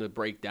starting to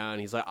break down.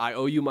 He's like, I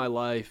owe you my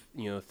life,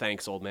 you know,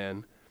 thanks, old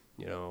man.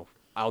 You know,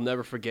 I'll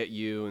never forget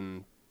you,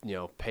 and, you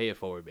know, pay it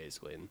forward,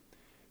 basically. And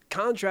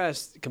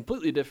contrast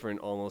completely different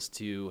almost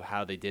to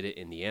how they did it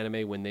in the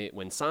anime when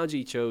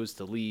Sanji chose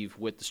to leave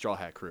with the Straw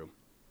Hat crew.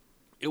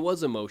 It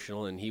was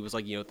emotional, and he was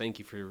like, you know, thank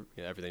you for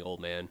everything,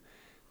 old man.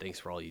 Thanks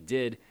for all you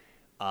did.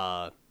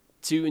 To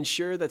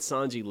ensure that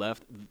Sanji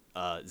left,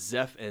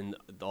 Zeph and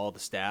all the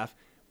staff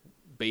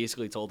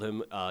basically told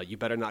him, you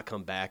better not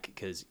come back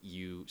because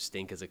you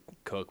stink as a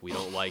cook. We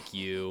don't like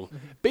you.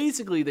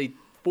 Basically, they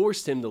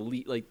forced him to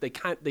leave. Like,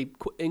 they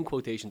in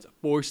quotations,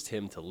 forced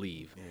him to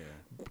leave. Yeah.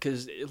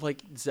 Because,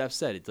 like Zeph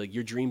said, it's like,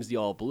 your dream's the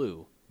all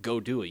blue. Go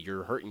do it.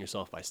 You're hurting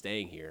yourself by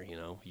staying here. You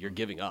know, you're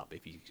giving up.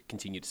 If you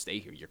continue to stay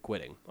here, you're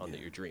quitting on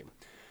your dream.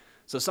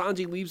 So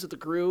Sanji leaves with the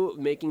crew,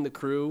 making the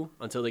crew,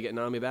 until they get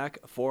Nami back,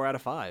 4 out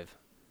of 5.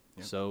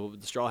 Yep. So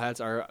the Straw Hats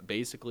are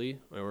basically,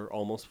 or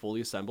almost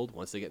fully assembled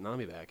once they get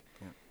Nami back.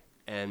 Yep.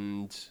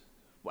 And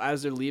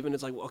as they're leaving,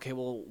 it's like, okay,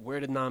 well, where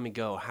did Nami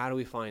go? How do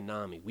we find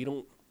Nami? We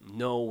don't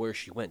know where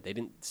she went. They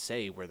didn't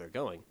say where they're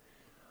going.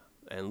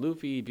 And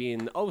Luffy,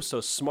 being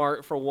so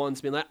smart for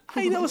once, being like,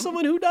 I know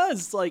someone who does.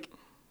 It's like,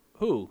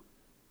 who?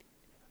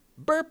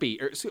 Buggy,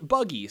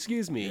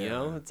 excuse me. Yeah. You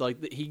know, it's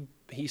like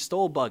he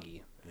stole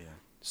Buggy. Yeah.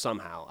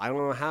 Somehow, I don't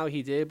know how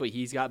he did, but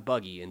he's got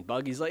Buggy, and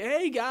Buggy's like,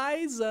 hey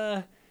guys,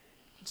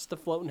 just a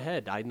floating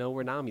head. I know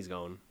where Nami's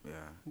going. Yeah.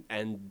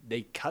 And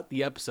they cut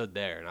the episode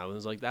there, and I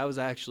was like, that was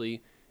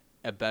actually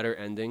a better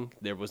ending.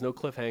 There was no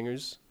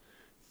cliffhangers,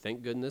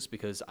 thank goodness,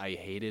 because I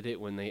hated it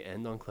when they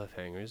end on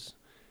cliffhangers.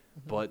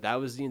 Mm-hmm. But that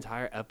was the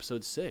entire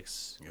episode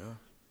 6. Yeah.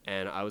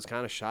 And I was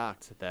kind of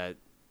shocked that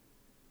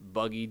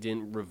Buggy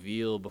didn't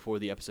reveal before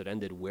the episode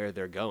ended where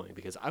they're going,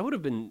 because it would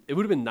have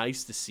been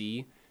nice to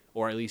see,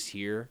 or at least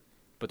hear,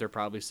 but they're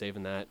probably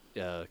saving that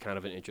kind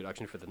of an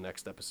introduction for the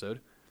next episode,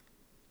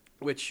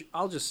 which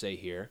I'll just say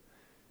here,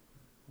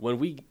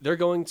 they're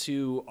going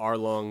to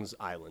Arlong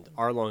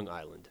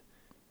Island,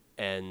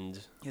 and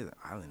he has an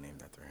island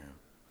named after him.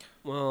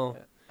 Well,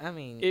 I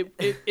mean,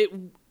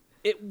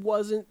 it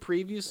wasn't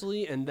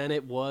previously, and then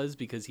it was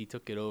because he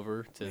took it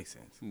over, to makes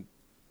sense,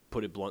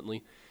 put it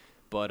bluntly.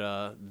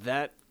 But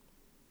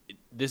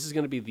this is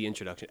going to be the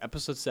introduction.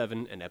 Episode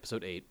 7 and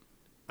Episode 8,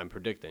 I'm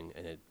predicting,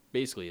 and it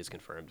basically is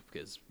confirmed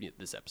because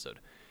this episode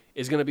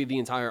is going to be the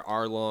entire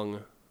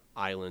Arlong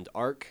Island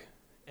arc,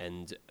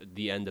 and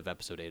the end of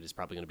Episode 8 is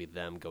probably going to be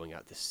them going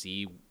out to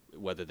sea,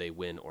 whether they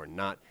win or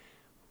not,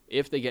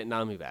 if they get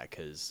Nami back,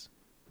 because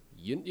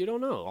you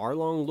don't know.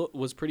 Arlong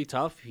was pretty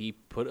tough. He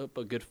put up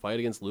a good fight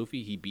against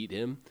Luffy. He beat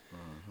him.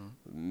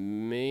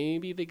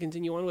 Maybe they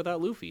continue on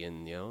without Luffy,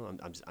 and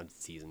I'm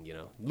teasing.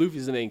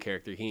 Luffy's the main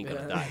character; he ain't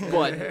gonna die.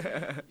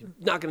 But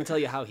not gonna tell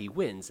you how he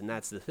wins, and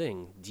that's the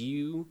thing. Do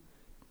you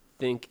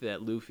think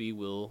that Luffy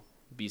will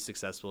be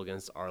successful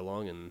against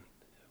Arlong, and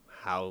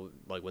how,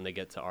 like, when they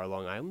get to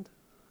Arlong Island?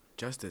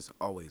 Justice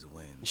always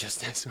wins.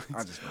 Justice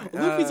wins.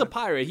 Luffy's a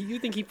pirate. You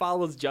think he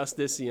follows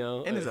justice?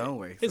 In his own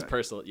way. His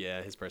personal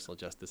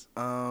justice.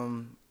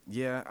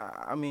 Yeah,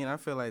 I mean, I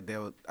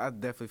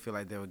definitely feel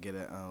like they will get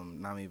a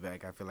Nami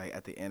back. I feel like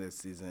at the end of the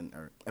season,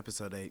 or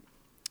episode 8,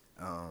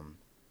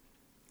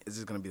 it's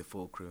just gonna be the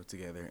full crew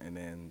together, and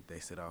then they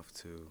set off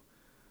to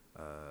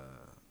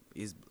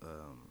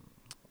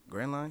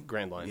Grand Line.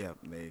 Grand Line. Yeah,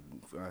 they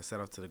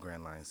set off to the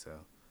Grand Line. So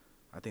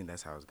I think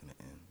that's how it's gonna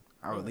end.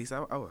 At least I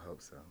would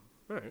hope so.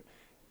 All right.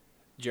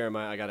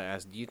 Jeremiah, I gotta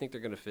ask: do you think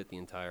they're gonna fit the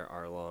entire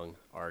Arlong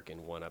arc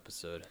in one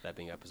episode? That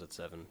being episode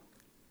 7.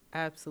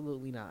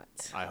 Absolutely not.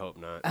 I hope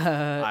not.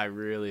 I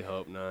really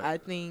hope not. I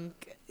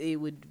think it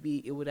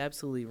would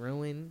absolutely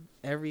ruin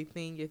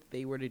everything if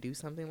they were to do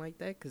something like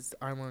that, because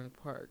Arlong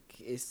Park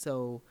is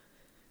so.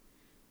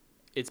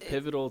 It's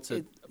pivotal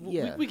to.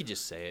 We could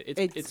just say it.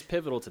 It's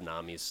pivotal to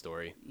Nami's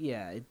story.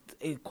 Yeah,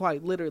 it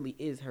quite literally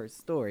is her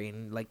story,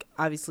 and like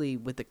obviously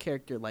with a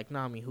character like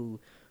Nami, who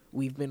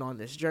we've been on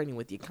this journey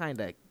with you. Kind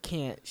of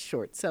can't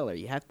short sell her.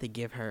 You have to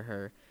give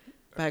her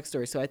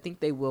backstory. So I think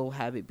they will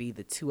have it be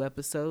the 2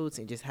 episodes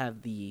and just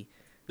have the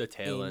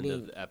tail ending,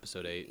 end of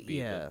episode 8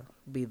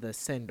 be the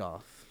send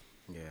off.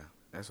 Yeah,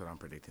 that's what I'm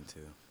predicting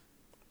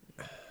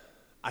too.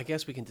 I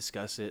guess we can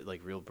discuss it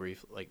like real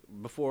brief. Like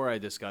before I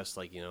discuss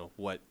like, you know,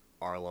 what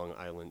Arlong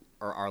Island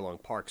or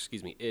Arlong Park,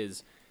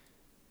 is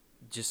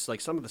just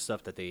like some of the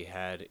stuff that they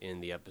had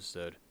in the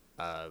episode.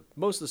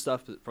 Most of the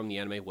stuff from the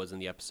anime was in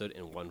the episode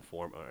in one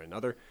form or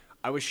another.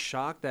 I was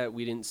shocked that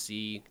we didn't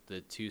see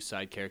the 2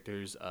 side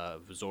characters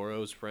of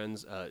Zoro's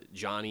friends,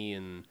 Johnny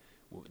and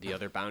the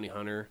other bounty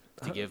hunter,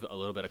 to give a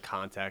little bit of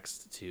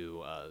context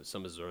to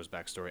some of Zoro's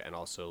backstory, and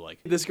also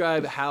like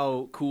describe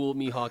how cool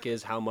Mihawk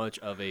is, how much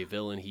of a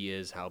villain he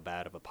is, how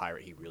bad of a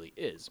pirate he really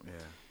is.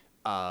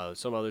 Yeah.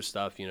 Some other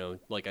stuff, you know,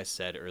 like I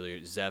said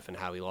earlier, Zeph and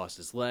how he lost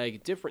his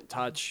leg, different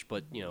touch,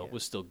 but you know,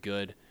 was still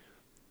good.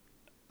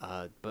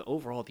 But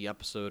overall, the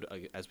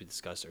episode, as we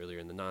discussed earlier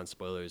in the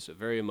non-spoilers,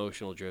 very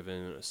emotional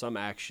driven, some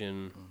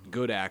action,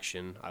 good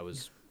action. I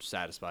was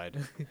satisfied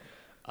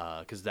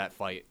because that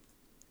fight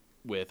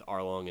with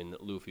Arlong and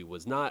Luffy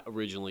was not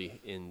originally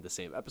in the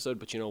same episode,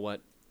 but you know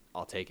what?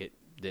 I'll take it.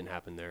 Didn't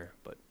happen there,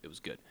 but it was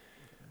good.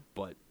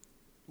 But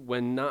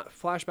when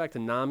flashback to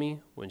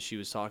Nami, when she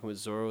was talking with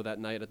Zoro that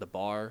night at the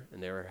bar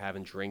and they were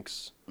having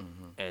drinks,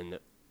 and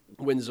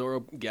when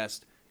Zoro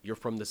guessed, "You're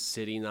from the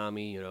city,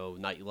 Nami, you know,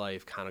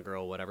 nightlife kind of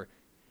girl, whatever."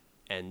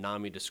 And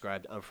Nami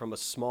described, "I'm from a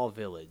small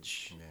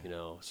village, you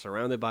know,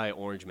 surrounded by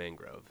orange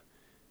mangrove."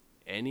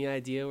 Any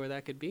idea where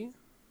that could be?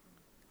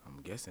 I'm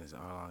guessing it's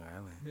Arlong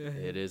Island.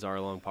 It is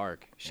Arlong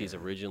Park. She's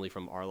originally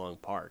from Arlong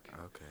Park.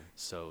 Okay.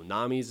 So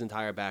Nami's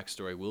entire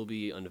backstory will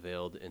be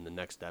unveiled in the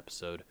next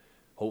episode,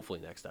 hopefully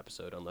next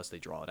episode, unless they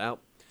draw it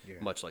out,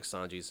 much like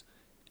Sanji's.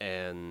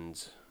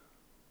 And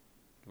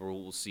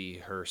we'll see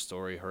her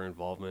story, her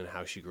involvement,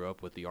 how she grew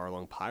up with the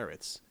Arlong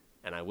Pirates.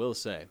 And I will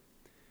say,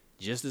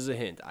 just as a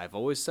hint, I've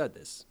always said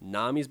this,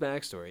 Nami's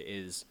backstory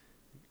is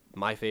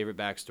my favorite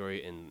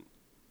backstory in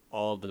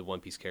all of the One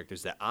Piece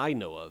characters that I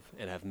know of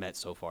and have met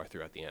so far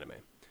throughout the anime.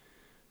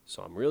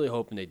 So I'm really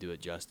hoping they do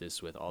it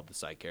justice with all the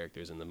side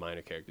characters and the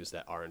minor characters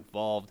that are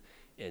involved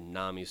in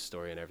Nami's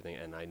story and everything.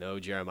 And I know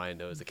Jeremiah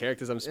knows the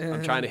characters I'm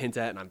trying to hint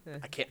at, and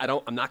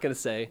I'm not going to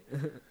say,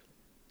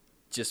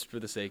 just for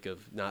the sake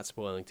of not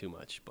spoiling too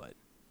much, but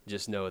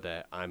just know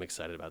that I'm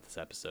excited about this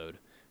episode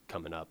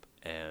coming up,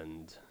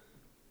 and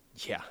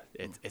yeah,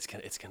 it's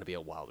gonna be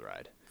a wild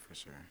ride For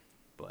sure.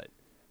 But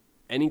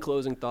any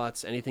closing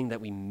thoughts? Anything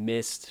that we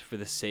missed for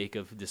the sake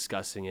of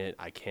discussing it?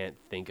 I can't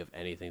think of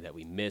anything that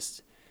we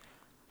missed.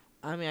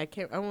 I mean,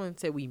 I wouldn't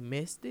say we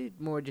missed it,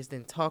 more just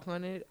didn't talk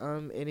on it.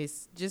 And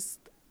it's just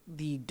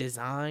the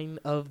design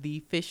of the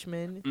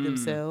fishmen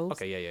themselves.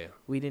 Okay, yeah.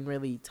 We didn't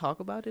really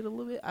talk about it a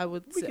little bit. I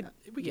would say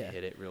we could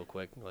hit it real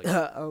quick. Like,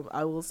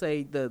 I will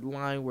say the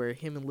line where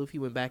him and Luffy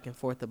went back and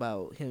forth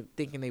about him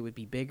thinking they would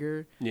be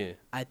bigger. Yeah.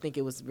 I think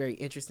it was very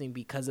interesting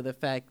because of the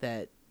fact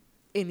that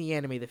in the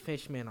anime the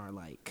fishmen are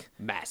like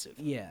massive.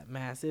 Yeah,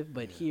 massive.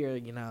 But here,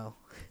 you know,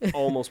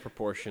 almost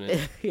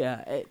proportionate.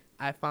 Yeah,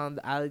 I found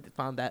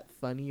that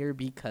funnier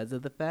because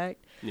of the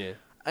fact. Yeah.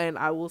 And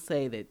I will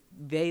say that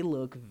they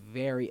look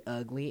very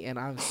ugly, and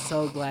I'm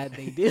so glad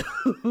they do,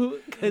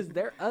 because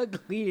they're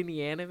ugly in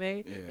the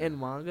anime and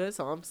manga.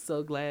 So I'm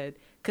so glad,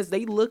 because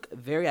they look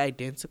very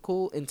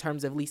identical in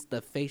terms of at least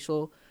the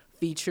facial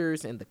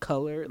features and the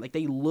color. Like,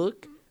 they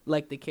look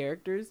like the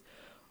characters,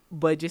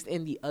 but just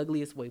in the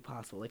ugliest way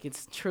possible. Like,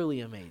 it's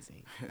truly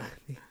amazing.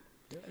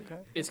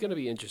 It's going to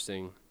be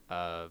interesting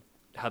how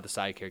the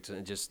side characters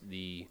and just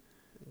the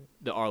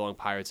Arlong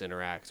Pirates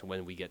interact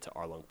when we get to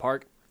Arlong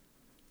Park.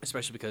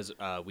 Especially because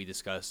we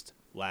discussed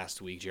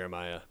last week,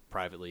 Jeremiah,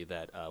 privately,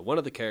 that one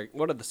of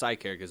the side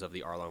characters of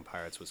the Arlong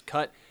Pirates was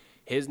cut.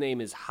 His name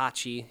is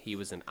Hachi. He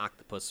was an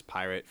octopus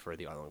pirate for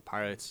the Arlong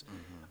Pirates.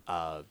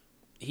 Mm-hmm.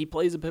 He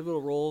plays a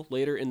pivotal role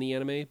later in the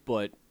anime,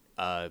 but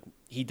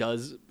he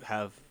does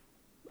have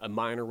a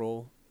minor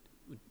role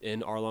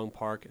in Arlong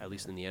Park, at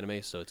least in the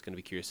anime. So it's going to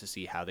be curious to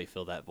see how they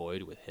fill that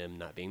void with him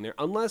not being there,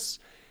 unless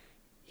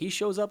he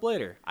shows up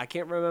later. I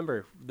can't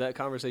remember that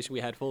conversation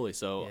we had fully,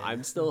 so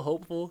I'm still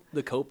hopeful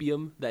the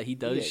copium that he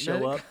does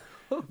show up.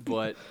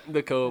 But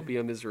the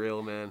copium is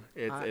real, man.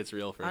 It's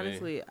real for me.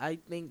 Honestly, I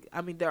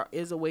mean, there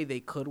is a way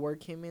they could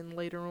work him in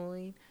later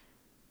on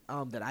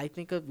that I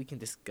think of. We can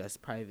discuss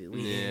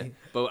privately. Yeah,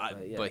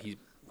 but he's...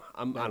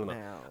 I don't know.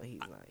 Now he's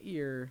not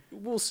here.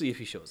 We'll see if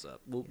he shows up.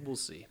 We'll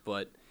see.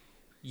 But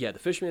yeah, the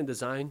Fishman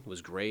design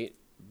was great.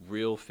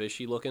 Real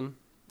fishy looking.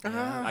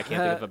 I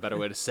can't think of a better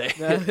way to say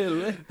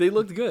it. They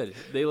looked good.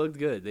 They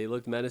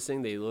looked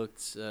menacing. They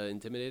looked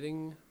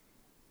intimidating.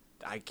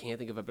 I can't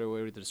think of a better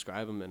way to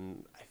describe them,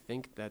 and I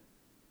think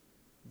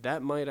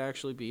that might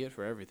actually be it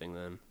for everything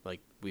then. Like,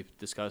 we've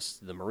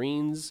discussed the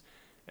Marines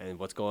and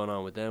what's going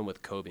on with them,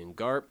 with Kobe and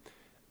Garp,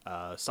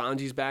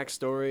 Sanji's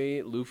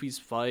backstory, Luffy's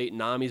fight,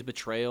 Nami's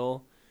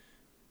betrayal.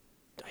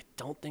 I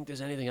don't think there's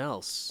anything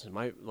else.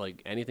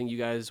 Anything you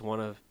guys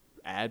want to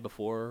add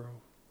before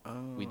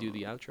we do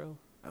the outro?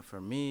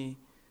 For me,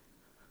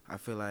 I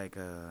feel like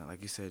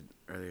you said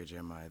earlier,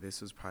 Jeremiah, this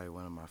was probably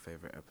one of my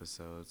favorite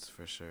episodes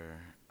for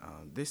sure.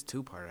 This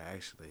two-parter,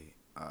 actually.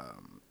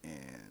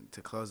 And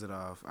to close it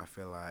off, I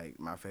feel like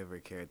my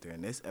favorite character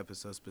in this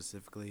episode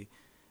specifically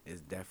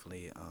is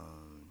definitely,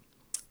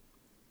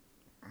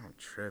 I'm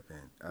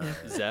tripping.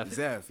 Zeph?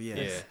 Zeph,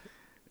 yes.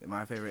 Yeah.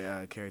 My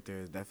favorite character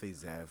is definitely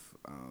Zeph.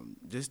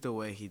 Just the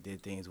way he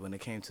did things when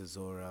it came to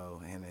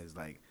Zoro and his,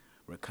 like,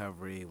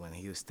 recovery, when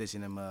he was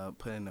stitching him up,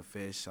 putting the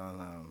fish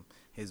on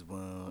his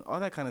wound, all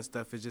that kind of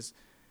stuff.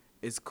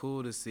 It's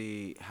cool to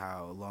see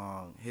how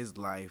long his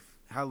life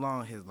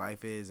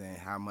is and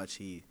how much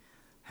he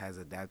has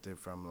adapted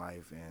from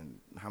life and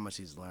how much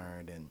he's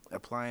learned and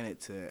applying it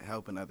to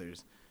helping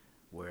others.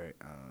 Where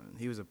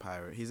he was a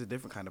pirate, he's a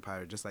different kind of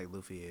pirate, just like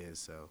Luffy is.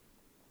 So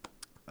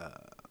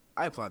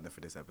I applaud them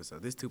for this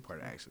episode. This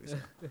two-part actually. So.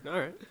 All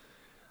right.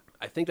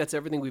 I think that's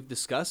everything we've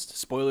discussed.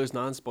 Spoilers,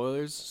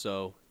 non-spoilers.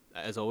 So,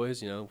 as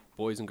always,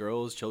 boys and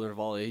girls, children of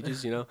all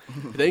ages,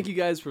 Thank you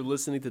guys for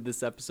listening to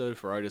this episode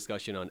for our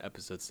discussion on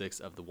episode 6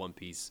 of the One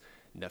Piece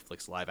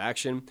Netflix live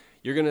action.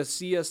 You're going to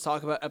see us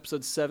talk about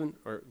episode 7,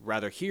 or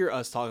rather hear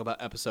us talk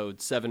about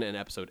episode 7 and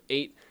episode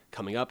 8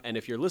 coming up. And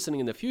if you're listening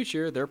in the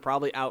future, they're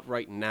probably out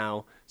right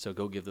now. So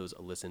go give those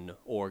a listen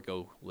or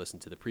go listen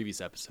to the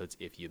previous episodes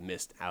if you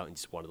missed out and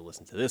just wanted to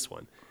listen to this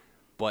one.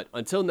 But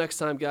until next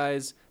time,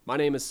 guys, my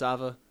name is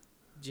Sava.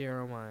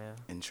 Jeremiah.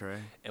 And Trey.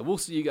 And we'll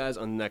see you guys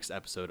on the next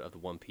episode of the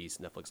One Piece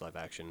Netflix live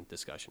action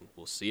discussion.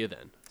 We'll see you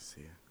then.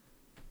 See ya.